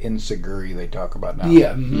it's that enziguri they talk about now.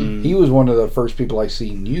 Yeah. He was one of the first people I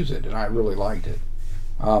seen use it, and I really liked it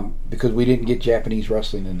because we didn't get Japanese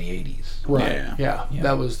wrestling in the 80s. Right. Yeah.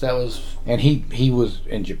 That was. And he was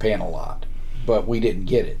in Japan a lot, but we didn't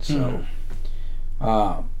get it. So,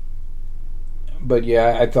 but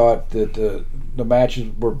yeah, I thought that the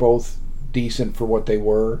matches were both decent for what they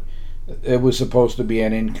were. It was supposed to be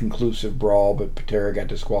an inconclusive brawl, but Patera got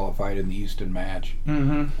disqualified in the Houston match.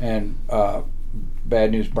 And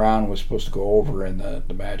Bad News Brown was supposed to go over in the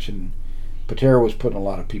match, and Patera was putting a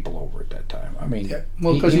lot of people over at that time. He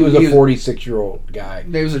was a 46-year-old guy.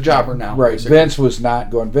 He was a jobber now. Right. Basically. Vince was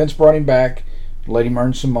not going. Vince brought him back, let him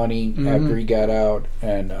earn some money after he got out,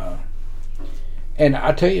 and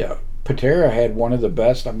I tell you, Patera had one of the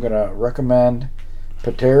best. I'm going to recommend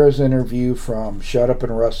Patera's interview from Shut Up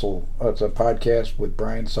and Wrestle. It's a podcast with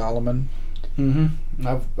Brian Solomon.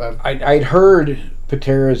 I'd heard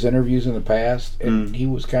Patera's interviews in the past, and he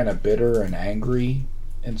was kind of bitter and angry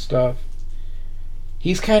and stuff.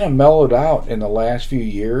 He's kind of mellowed out in the last few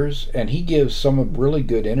years, and he gives some really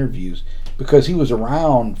good interviews because he was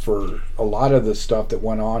around for a lot of the stuff that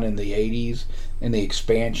went on in the 80s and the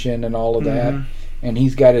expansion and all of that. And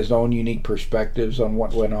he's got his own unique perspectives on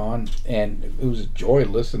what went on, and it was a joy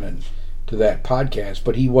listening to that podcast.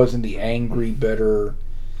 But he wasn't the angry, bitter,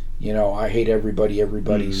 I hate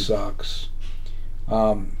everybody sucks.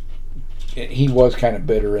 He was kind of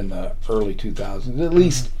bitter in the early 2000s. At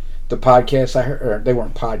least the podcasts I heard, they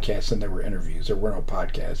weren't podcasts and they were interviews. There were no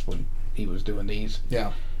podcasts when he was doing these.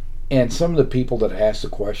 Yeah. And some of the people that ask the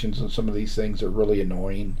questions on some of these things are really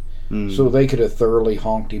annoying. So they could have thoroughly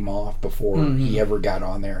honked him off before he ever got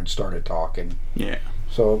on there and started talking. Yeah.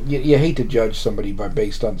 So you hate to judge somebody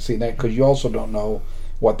based on seeing that, because you also don't know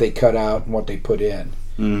what they cut out and what they put in.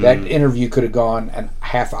 That interview could have gone a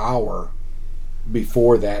half hour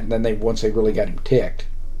before that, and then once they really got him ticked,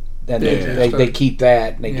 then they keep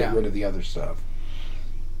that and they get rid of the other stuff.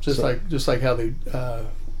 Just like how they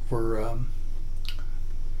were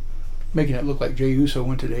making it look like Jey Uso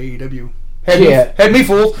went to the AEW. Had me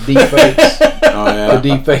fooled. Deepfakes. Oh yeah. The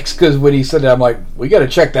deepfakes, because when he said that, I'm like, we got to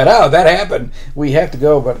check that out. That happened. We have to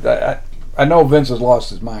go. But I know Vince has lost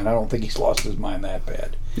his mind. I don't think he's lost his mind that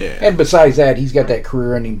bad. Yeah. And besides that, he's got that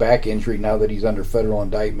career-ending back injury now that he's under federal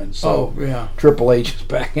indictment. So Triple H is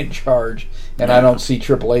back in charge, and I don't see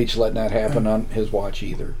Triple H letting that happen on his watch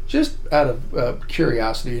either. Just out of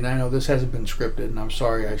curiosity, and I know this hasn't been scripted, and I'm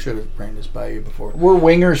sorry, I should have ran this by you before. We're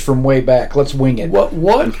wingers from way back. Let's wing it.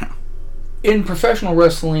 What in professional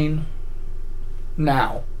wrestling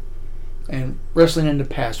now and wrestling in the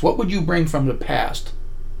past, what would you bring from the past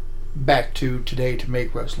back to today to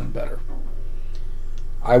make wrestling better?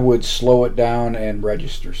 I would slow it down and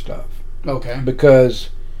register stuff. Okay. Because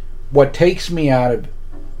what takes me out of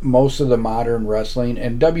most of the modern wrestling,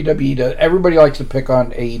 and WWE does, everybody likes to pick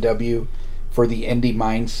on AEW for the indie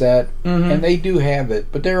mindset, and they do have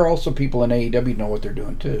it, but there are also people in AEW who know what they're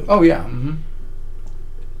doing too. Oh yeah. Mm-hmm.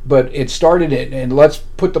 But it started it, and let's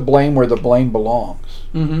put the blame where the blame belongs.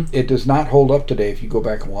 Mm-hmm. It does not hold up today if you go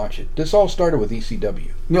back and watch it. This all started with ECW.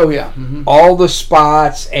 Oh yeah. Mm-hmm. All the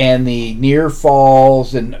spots and the near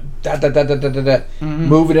falls and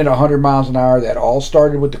moving at 100 miles an hour, that all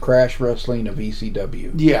started with the crash wrestling of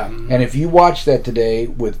ECW. Yeah. And if you watch that today,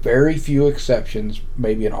 with very few exceptions,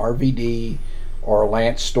 maybe an RVD or a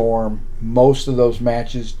Lance Storm, most of those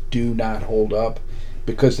matches do not hold up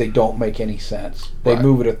because they don't make any sense. They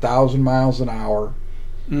move at 1,000 miles an hour.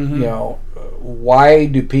 Mm-hmm. You know, why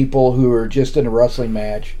do people who are just in a wrestling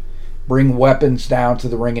match bring weapons down to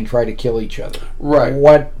the ring and try to kill each other? Right.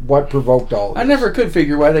 What provoked all of this? I never could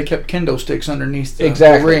figure why they kept kendo sticks underneath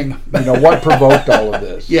the ring. You know, what provoked all of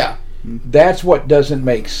this? Yeah. That's what doesn't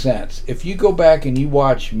make sense. If you go back and you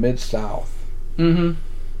watch Mid-South,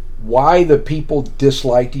 why the people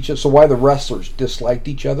disliked each other, so why the wrestlers disliked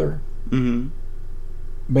each other,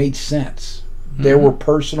 made sense. There were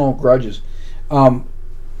personal grudges.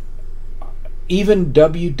 Even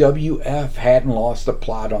WWF hadn't lost the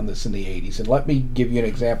plot on this in the 80s. And let me give you an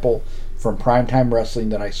example from Primetime Wrestling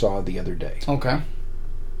that I saw the other day. Okay.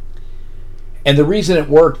 And the reason it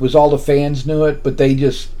worked was all the fans knew it, but they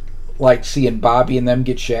just liked seeing Bobby and them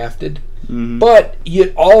get shafted. But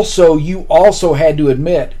you also had to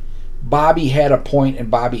admit Bobby had a point and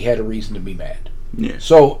Bobby had a reason to be mad. Yeah.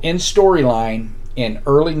 So in storyline, in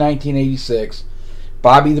early 1986,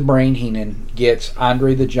 Bobby the Brain Heenan gets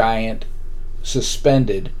Andre the Giant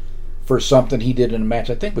suspended for something he did in a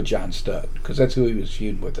match, I think with John Studd, because that's who he was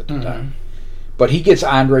feuding with at the time. But he gets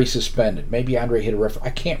Andre suspended. Maybe Andre hit a referee.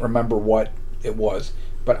 I can't remember what it was,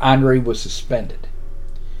 but Andre was suspended.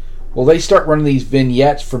 Well, they start running these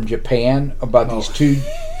vignettes from Japan about these two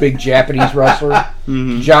big Japanese wrestlers,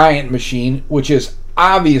 Giant Machine, which is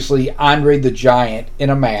obviously Andre the Giant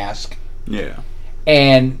in a mask. Yeah.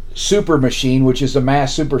 And Super Machine, which is a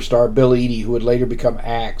masked superstar, Bill Eadie, who would later become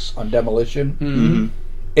Axe on Demolition.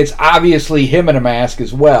 It's obviously him in a mask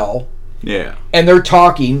as well. Yeah. And they're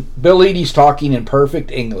talking. Bill Eadie's talking in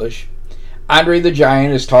perfect English. Andre the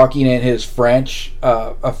Giant is talking in his French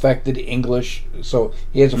affected English. So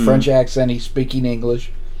he has a French accent. He's speaking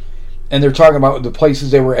English. And they're talking about the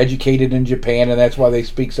places they were educated in Japan, and that's why they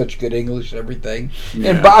speak such good English and everything. Yeah.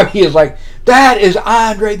 And Bobby is like, that is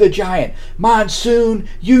Andre the Giant. Monsoon,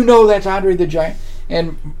 you know that's Andre the Giant.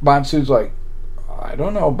 And Monsoon's like, I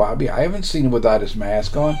don't know, Bobby. I haven't seen him without his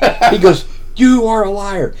mask on. He goes, you are a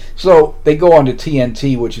liar. So they go on to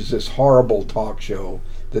TNT, which is this horrible talk show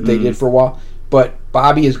that they did for a while. But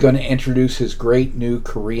Bobby is going to introduce his great new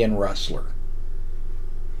Korean wrestler,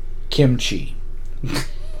 Kimchi.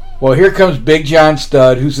 Well, here comes Big John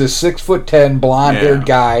Studd, who's this 6'10" blonde-haired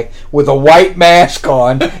guy with a white mask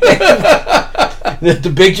on,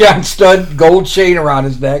 the Big John Studd gold chain around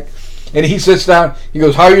his neck, and he sits down. He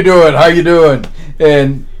goes, "How you doing? How you doing?"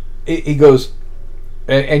 And he goes,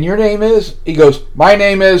 "And your name is?" He goes, "My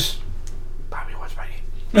name is Bobby. What's my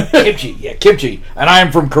name? Kimchi. Yeah, Kimchi. And I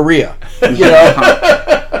am from Korea." You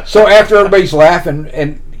know. So after everybody's laughing,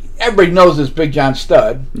 and everybody knows this Big John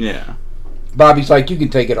Studd. Yeah. Bobby's like, you can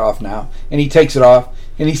take it off now. And he takes it off,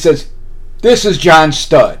 and he says, this is John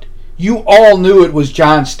Studd. You all knew it was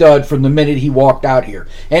John Studd from the minute he walked out here.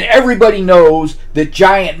 And everybody knows that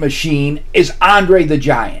Giant Machine is Andre the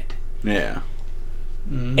Giant. Yeah.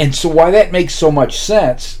 And so why that makes so much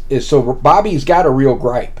sense is so Bobby's got a real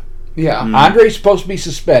gripe. Yeah. Andre's supposed to be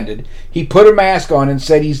suspended. He put a mask on and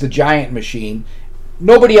said he's the Giant Machine.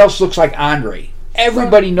 Nobody else looks like Andre.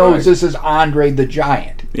 Everybody knows this is Andre the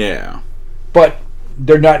Giant. Yeah. But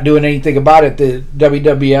they're not doing anything about it. The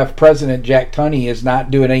WWF president, Jack Tunney, is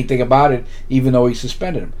not doing anything about it, even though he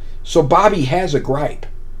suspended him. So Bobby has a gripe.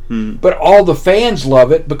 But all the fans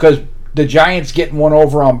love it because the Giants getting one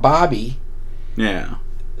over on Bobby. Yeah.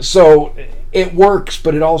 So it works,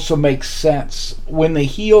 but it also makes sense. When the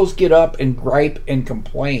heels get up and gripe and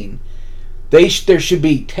complain, there should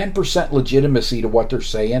be 10% legitimacy to what they're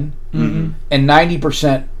saying, and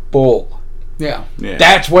 90% bull. Yeah.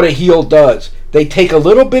 That's what a heel does. They take a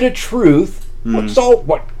little bit of truth. What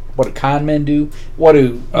do con men do? What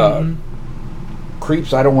do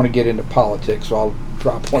creeps? I don't want to get into politics, so I'll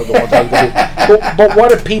drop one of the ones I was going to do. But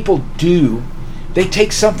what do people do? They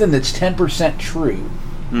take something that's 10% true,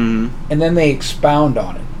 and then they expound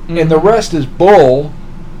on it. And the rest is bull,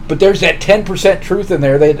 but there's that 10% truth in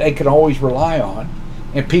there that they can always rely on.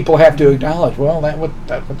 And people have to acknowledge, well, what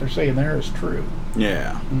they're saying there is true.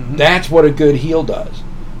 Yeah. That's what a good heel does.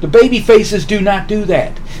 The baby faces do not do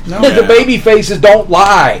that. No. The baby faces don't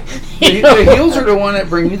lie. The heels are the one that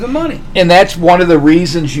bring you the money. And that's one of the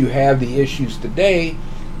reasons you have the issues today.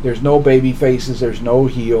 There's no baby faces. There's no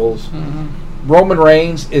heels. Roman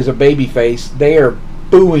Reigns is a baby face. They are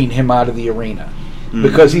booing him out of the arena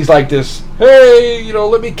because he's like this, hey,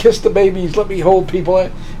 let me kiss the babies. Let me hold people.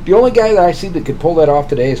 The only guy that I see that could pull that off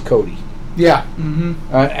today is Cody. Yeah.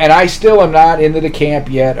 And I still am not into the camp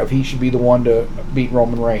yet of he should be the one to beat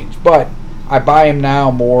Roman Reigns. But I buy him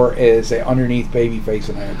now more as an underneath babyface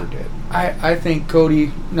than I ever did. I think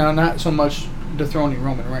Cody, now not so much dethroning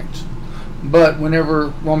Roman Reigns, but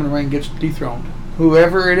whenever Roman Reigns gets dethroned,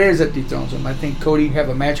 whoever it is that dethrones him, I think Cody have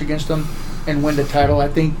a match against him and win the title. I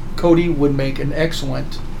think Cody would make an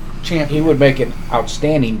excellent champion. He would make an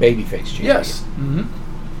outstanding babyface champion. Yes.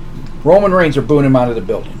 Roman Reigns are booing him out of the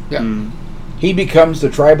building. Yeah. He becomes the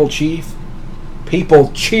tribal chief.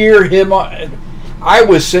 People cheer him on. I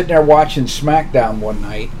was sitting there watching SmackDown one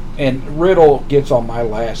night, and Riddle gets on my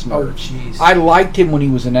last nerves. Oh, jeez. I liked him when he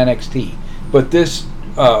was in NXT, but this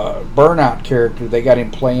Burnout character they got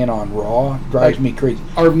him playing on Raw drives me crazy.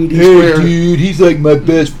 RVD hey, dude, he's like my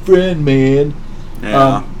best friend, man.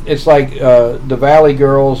 Yeah. It's like the Valley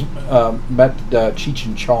Girls met Cheech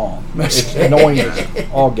and Chong. It's annoying as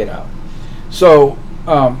all get out. So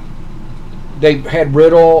they had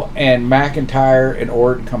Riddle and McIntyre and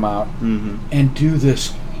Orton come out and do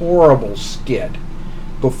this horrible skit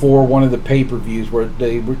before one of the pay-per-views where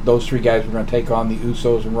those three guys were going to take on the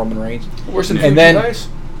Usos and Roman Reigns. Worse than Fuji guys?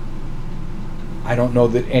 I don't know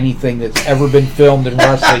that anything that's ever been filmed in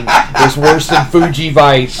wrestling is worse than Fuji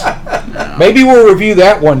Vice. No. Maybe we'll review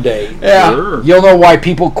that one day. Yeah. Sure. You'll know why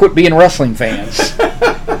people quit being wrestling fans.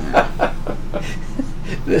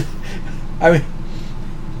 I mean,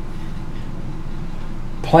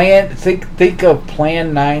 think of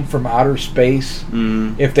Plan 9 from Outer Space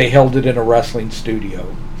if they held it in a wrestling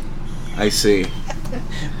studio. I see.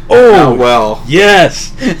 Oh, well.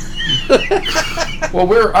 Yes. Well,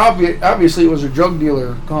 we're obviously it was a drug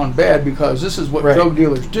dealer gone bad because this is what Right. drug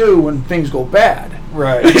dealers do when things go bad.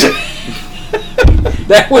 Right.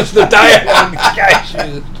 That was the dialogue guys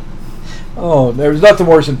used. Oh, there was nothing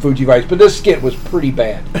worse than Fuji Vice, but this skit was pretty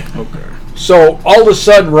bad. Okay. So all of a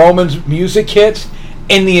sudden, Roman's music hits,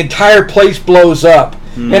 and the entire place blows up.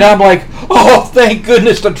 And I'm like, oh, thank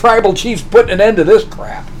goodness the tribal chief's putting an end to this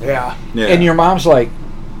crap. Yeah. Yeah. And your mom's like,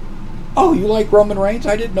 oh, you like Roman Reigns?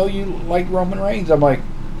 I didn't know you liked Roman Reigns. I'm like,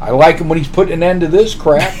 I like him when he's putting an end to this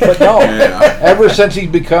crap. But no, Yeah. ever since he's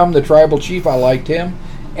become the tribal chief, I liked him.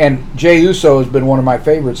 And Jey Uso has been one of my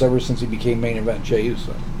favorites ever since he became main event Jey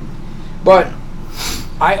Uso. But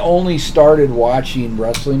I only started watching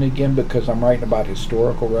wrestling again because I'm writing about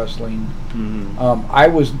historical wrestling.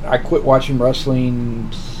 I quit watching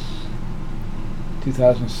wrestling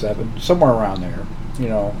 2007, somewhere around there. You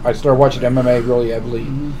know, I started watching MMA really heavily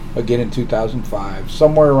again in 2005.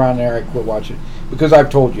 Somewhere around there, I quit watching because I've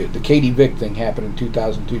told you the Katie Vick thing happened in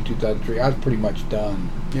 2002, 2003. I was pretty much done.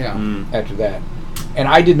 Yeah. After that. And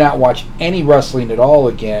I did not watch any wrestling at all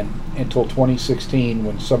again until 2016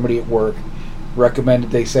 when somebody at work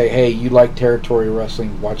recommended, they say, hey, you like territory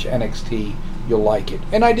wrestling, watch NXT, you'll like it.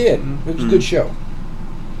 And I did. It was a good show.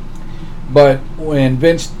 But when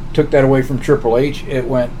Vince took that away from Triple H, it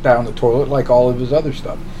went down the toilet like all of his other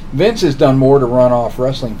stuff. Vince has done more to run off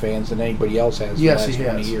wrestling fans than anybody else has in the last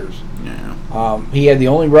 20 years. Yeah. He had the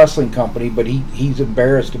only wrestling company, but he's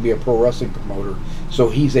embarrassed to be a pro wrestling promoter. So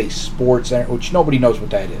he's a sports, which nobody knows what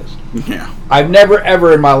that is. Yeah. I've never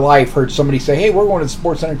ever in my life heard somebody say, hey, we're going to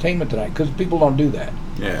sports entertainment tonight, because people don't do that.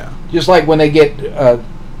 Yeah. Just like when they get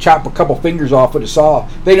chop a couple fingers off with a saw,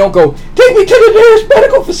 they don't go, take me to the nearest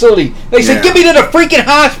medical facility. They say, get me to the freaking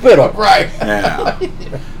hospital. Right. Yeah.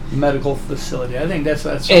 Medical facility. I think that's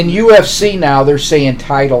In UFC now, they're saying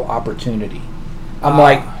title opportunity. I'm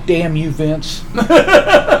like, damn you, Vince.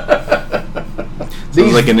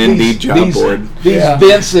 Sounds like an Indeed job board. These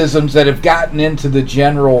Vince-isms that have gotten into the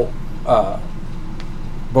general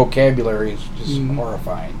vocabulary is just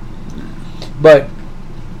horrifying. But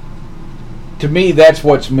to me, that's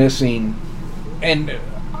what's missing. And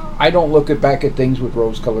I don't look back at things with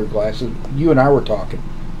rose-colored glasses. You and I were talking.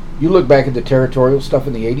 You look back at the territorial stuff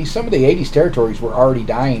in the 80s. Some of the 80s territories were already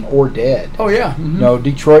dying or dead. Oh, yeah. Mm-hmm. No,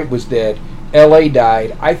 Detroit was dead. L.A.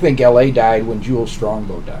 died. I think L.A. died when Jules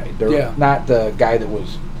Strongbow died. Not the guy that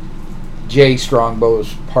was Jay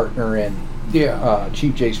Strongbow's partner and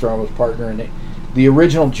Chief Jay Strongbow's partner and the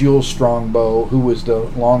original Jules Strongbow, who was the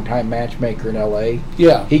longtime matchmaker in L.A.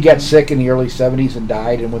 Yeah, he got sick in the early '70s and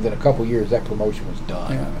died, and within a couple years, that promotion was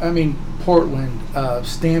done. Yeah, I mean Portland,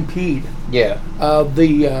 Stampede. Yeah,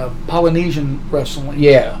 the Polynesian wrestling.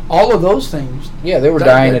 Yeah, all of those things. Yeah, they were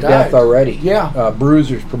dying to death already. Yeah,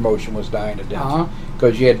 Bruiser's promotion was dying to death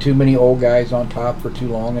because you had too many old guys on top for too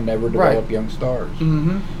long and never developed young stars.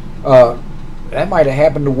 Mm-hmm. That might have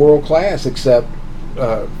happened to World Class, except.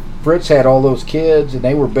 Fritz had all those kids, and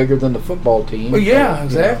they were bigger than the football team. Well, yeah,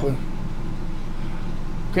 exactly.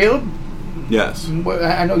 Caleb? Yes.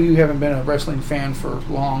 I know you haven't been a wrestling fan for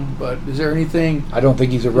long, but is there anything... I don't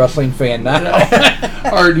think he's a wrestling fan now.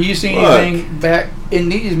 Or do you see anything back in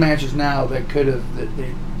these matches now that could have,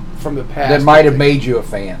 from the past... That might have made you a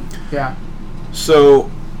fan. Yeah.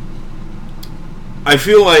 So, I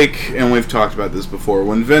feel like, and we've talked about this before,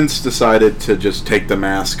 when Vince decided to just take the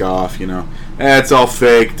mask off, it's all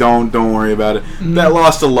fake, don't worry about it. Mm-hmm. That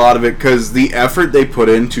lost a lot of it because the effort they put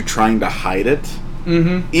into trying to hide it,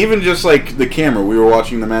 even just like the camera, we were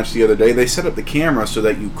watching the match the other day, they set up the camera so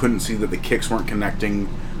that you couldn't see that the kicks weren't connecting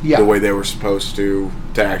the way they were supposed to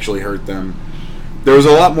actually hurt them. There was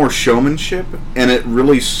a lot more showmanship, and it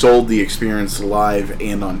really sold the experience live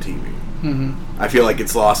and on TV. Mm-hmm. I feel like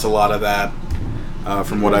it's lost a lot of that.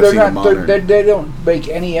 From what I've seen in modern. They don't make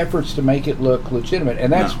any efforts to make it look legitimate.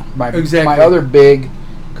 And that's my Exactly. other big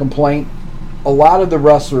complaint. A lot of the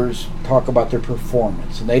wrestlers talk about their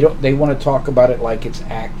performance, and they want to talk about it like it's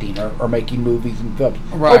acting or making movies and films.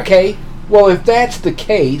 Right. Okay, well, if that's the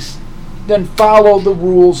case, then follow the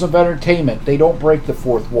rules of entertainment. They don't break the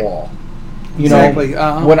fourth wall. Exactly.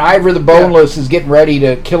 When Ivor the Boneless is getting ready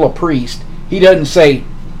to kill a priest, he doesn't say,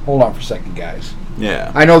 hold on for a second, guys.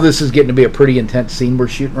 Yeah. I know this is getting to be a pretty intense scene we're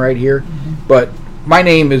shooting right here, but my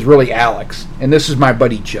name is really Alex, and this is my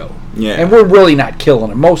buddy Joe. Yeah. And we're really not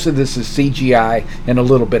killing him. Most of this is CGI and a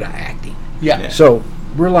little bit of acting. Yeah. So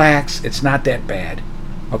relax. It's not that bad.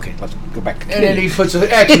 Okay, let's go back to And then he puts an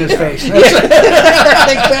X in his face.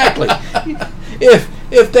 Exactly.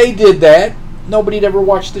 If they did that, nobody'd ever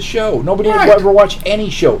watch the show. Nobody would ever watch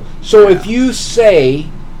any show. So if you say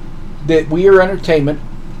that we are entertainment,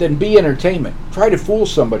 then be entertainment. Try to fool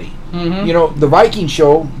somebody. Mm-hmm. The Viking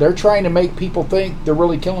show, they're trying to make people think they're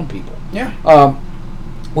really killing people. Yeah.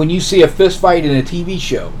 When you see a fist fight in a TV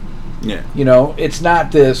show, it's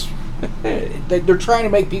not this. They're trying to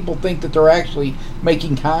make people think that they're actually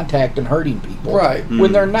making contact and hurting people. Right.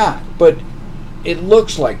 When they're not. But it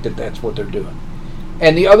looks like that's what they're doing.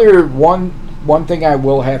 And the other one thing I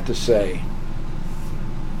will have to say,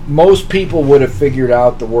 most people would have figured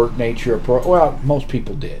out the work nature of well, most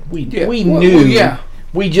people did. We knew. Yeah.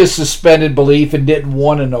 We just suspended belief and didn't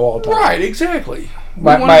want to know all the time. Right, exactly.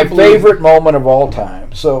 My favorite moment of all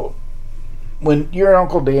time. So, when your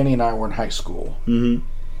Uncle Danny and I were in high school,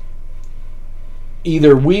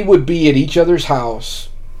 either we would be at each other's house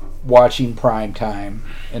watching Prime Time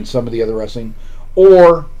and some of the other wrestling,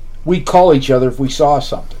 or we'd call each other if we saw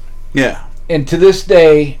something. Yeah. And to this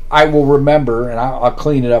day, I will remember, and I'll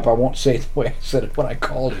clean it up. I won't say it the way I said it when I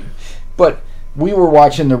called him. But we were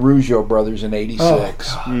watching the Rougeau brothers in '86. Oh,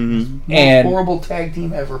 God. Most horrible tag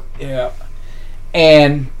team ever. Yeah.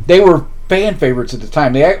 And they were fan favorites at the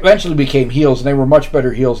time. They eventually became heels, and they were much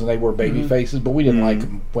better heels than they were baby faces, but we didn't like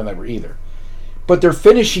them when they were either. But their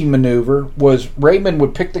finishing maneuver was Raymond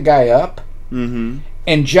would pick the guy up, and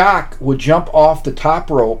Jock would jump off the top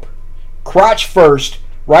rope, crotch first,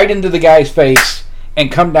 right into the guy's face,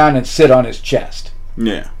 and come down and sit on his chest.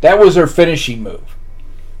 Yeah. That was their finishing move.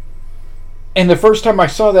 And the first time I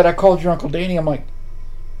saw that, I called your Uncle Danny. I'm like,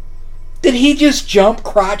 did he just jump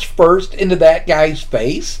crotch first into that guy's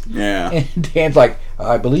face? Yeah. And Dan's like,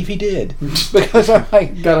 I believe he did. Because I'm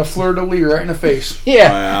like... Got a fleur-de-lis right in the face.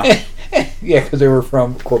 Yeah. Oh, yeah. Yeah, because they were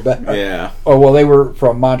from Quebec. Yeah. Oh, well, they were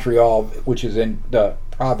from Montreal, which is in the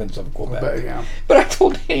province of Quebec. Yeah. But I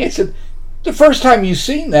told Danny, I said, the first time you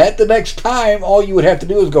seen that, the next time, all you would have to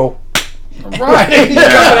do is go, Right. He's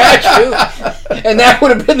coming at you. And that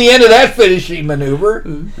would have been the end of that finishing maneuver.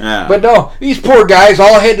 Yeah. But no, these poor guys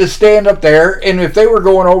all had to stand up there, and if they were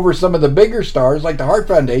going over some of the bigger stars, like the Hart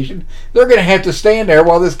Foundation, they're going to have to stand there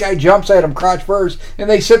while this guy jumps at them crotch first, and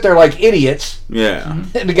they sit there like idiots. Yeah.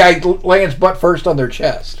 And the guy lands butt first on their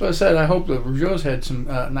chest. So I said, I hope the Rougeaus had some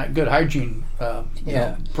not good hygiene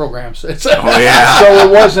programs. Oh, yeah. So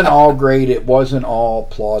it wasn't all great. It wasn't all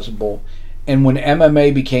plausible. And when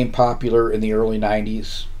MMA became popular in the early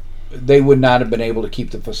 90s, they would not have been able to keep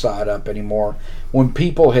the facade up anymore. When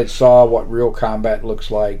people had saw what real combat looks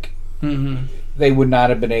like, they would not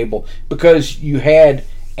have been able, because you had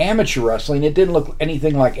amateur wrestling. It didn't look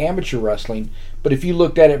anything like amateur wrestling, but if you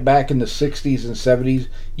looked at it back in the 60s and 70s,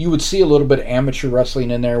 you would see a little bit of amateur wrestling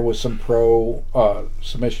in there with some pro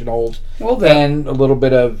submission holds, and a little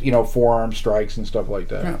bit of forearm strikes and stuff like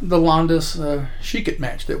that. Yeah, the Landis Shikit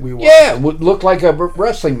match that we watched. Yeah, it would look like a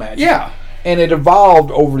wrestling match. Yeah. And it evolved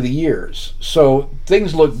over the years. So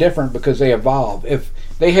things look different because they evolve. If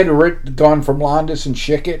they had gone from Landis and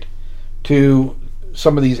Shikit to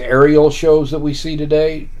some of these aerial shows that we see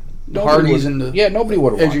today, Nobody would have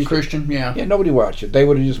watched Edge and it. Christian, Yeah, nobody watched it. They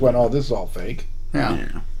would have just went, oh, this is all fake.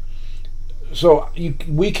 Yeah. So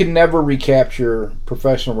we can never recapture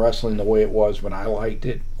professional wrestling the way it was when I liked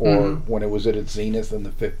it, or when it was at its zenith in the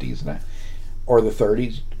 50s or the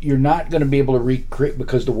 30s. You're not going to be able to recreate,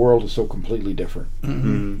 because the world is so completely different.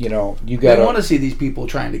 You got to want to see these people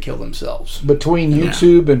trying to kill themselves. Between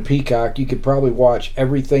YouTube and Peacock, you could probably watch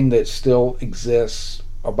everything that still exists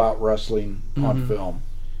about wrestling on film.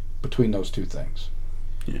 Between those two things,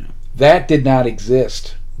 that did not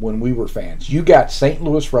exist when we were fans. You got St.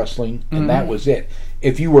 Louis wrestling, and that was it.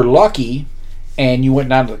 If you were lucky and you went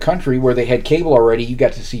down to the country where they had cable already, you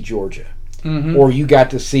got to see Georgia. Or you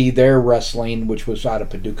got to see their wrestling, which was out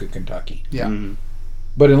of Paducah, Kentucky.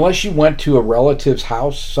 But unless you went to a relative's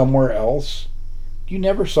house somewhere else, you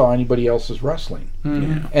never saw anybody else's wrestling.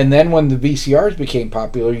 And then when the VCRs became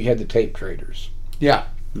popular, you had the tape traders.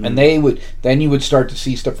 And then you would start to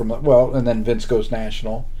see stuff from, and then Vince goes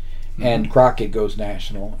national, and Crockett goes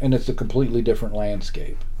national, and it's a completely different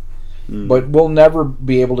landscape. But we'll never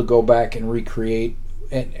be able to go back and recreate,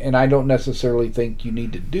 and I don't necessarily think you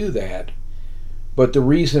need to do that. But the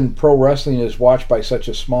reason pro wrestling is watched by such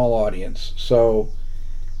a small audience, so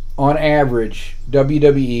on average,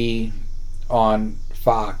 WWE on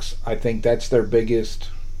Fox, I think that's their biggest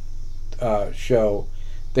show,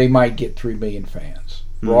 they might get 3 million fans.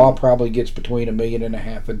 Raw probably gets between 1.5 million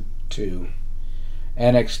and 2.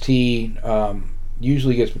 NXT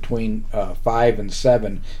usually gets between 5 and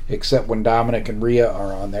 7, except when Dominic and Rhea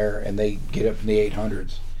are on there, and they get up in the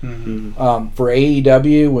 800s. For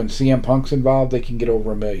AEW, when CM Punk's involved, they can get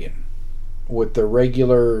over 1 million. With the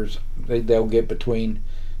regulars, they'll get between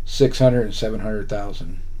 600 and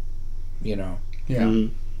 700,000.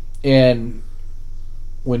 And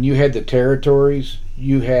when you had the territories,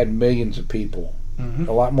 you had millions of people.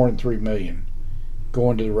 A lot more than 3 million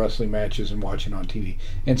going to the wrestling matches and watching on TV.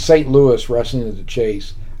 In St. Louis, Wrestling at the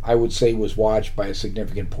Chase, I would say, was watched by a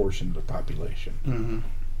significant portion of the population.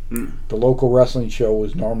 The local wrestling show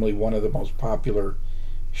was normally one of the most popular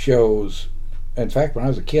shows. In fact, when I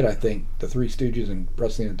was a kid, I think the Three Stooges and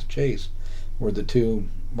Wrestling at the Chase were the two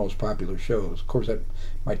most popular shows. Of course, that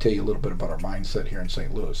might tell you a little bit about our mindset here in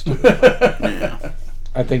St. Louis, too.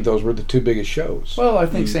 I think those were the two biggest shows. Well, I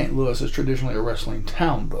think St. Louis is traditionally a wrestling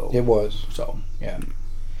town, though. It was. So, yeah.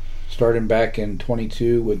 Starting back in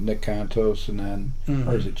 22 with Nick Contos, and then,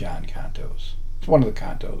 or is it John Contos? It's one of the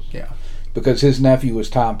Contos. Yeah. Because his nephew was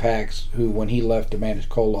Tom Pax, who, when he left to manage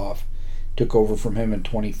Koloff, took over from him in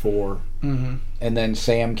 24. And then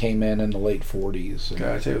Sam came in the late 40s.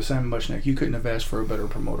 God, I tell you, Sam Mushnick, you couldn't have asked for a better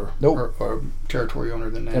promoter or territory owner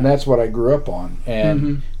than that. And that's what I grew up on.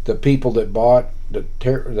 And the people that bought the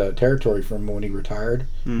territory from him when he retired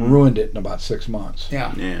ruined it in about 6 months.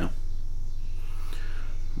 Yeah.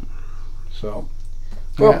 So,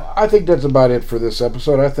 I think that's about it for this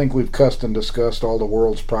episode. I think we've cussed and discussed all the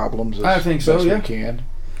world's problems as best we can.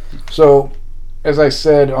 So, as I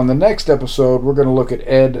said, on the next episode, we're going to look at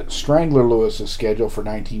Ed Strangler Lewis's schedule for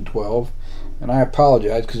 1912. And I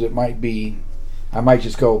apologize, because it might be, I might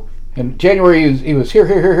just go, in January he was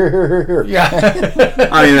here. Yeah.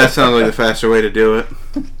 I mean, that sounds like the faster way to do it.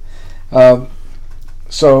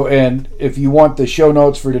 So, and if you want the show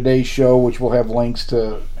notes for today's show, which will have links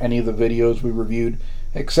to any of the videos we reviewed,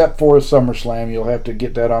 except for SummerSlam, you'll have to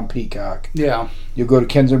get that on Peacock. Yeah. You'll go to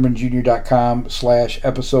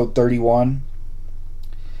kenzermanjr.com/episode 31.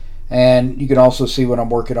 And you can also see what I'm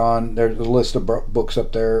working on. There's a list of books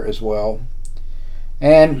up there as well.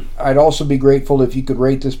 And I'd also be grateful if you could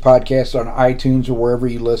rate this podcast on iTunes or wherever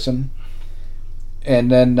you listen.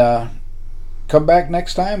 And then come back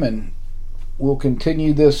next time and we'll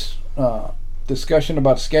continue this discussion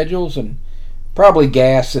about schedules and probably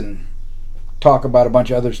gas and talk about a bunch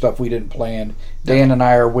of other stuff we didn't plan. Dan and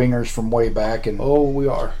I are wingers from way back. And we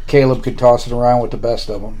are. Caleb could toss it around with the best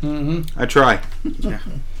of them. Mm-hmm. I try. Yeah.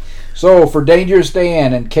 So, for Dangerous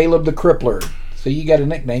Dan and Caleb the Crippler. So you got a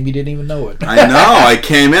nickname, you didn't even know it. I know. I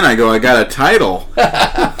came in, I got a title.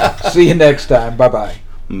 See you next time. Bye-bye.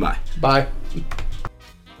 Bye. Bye.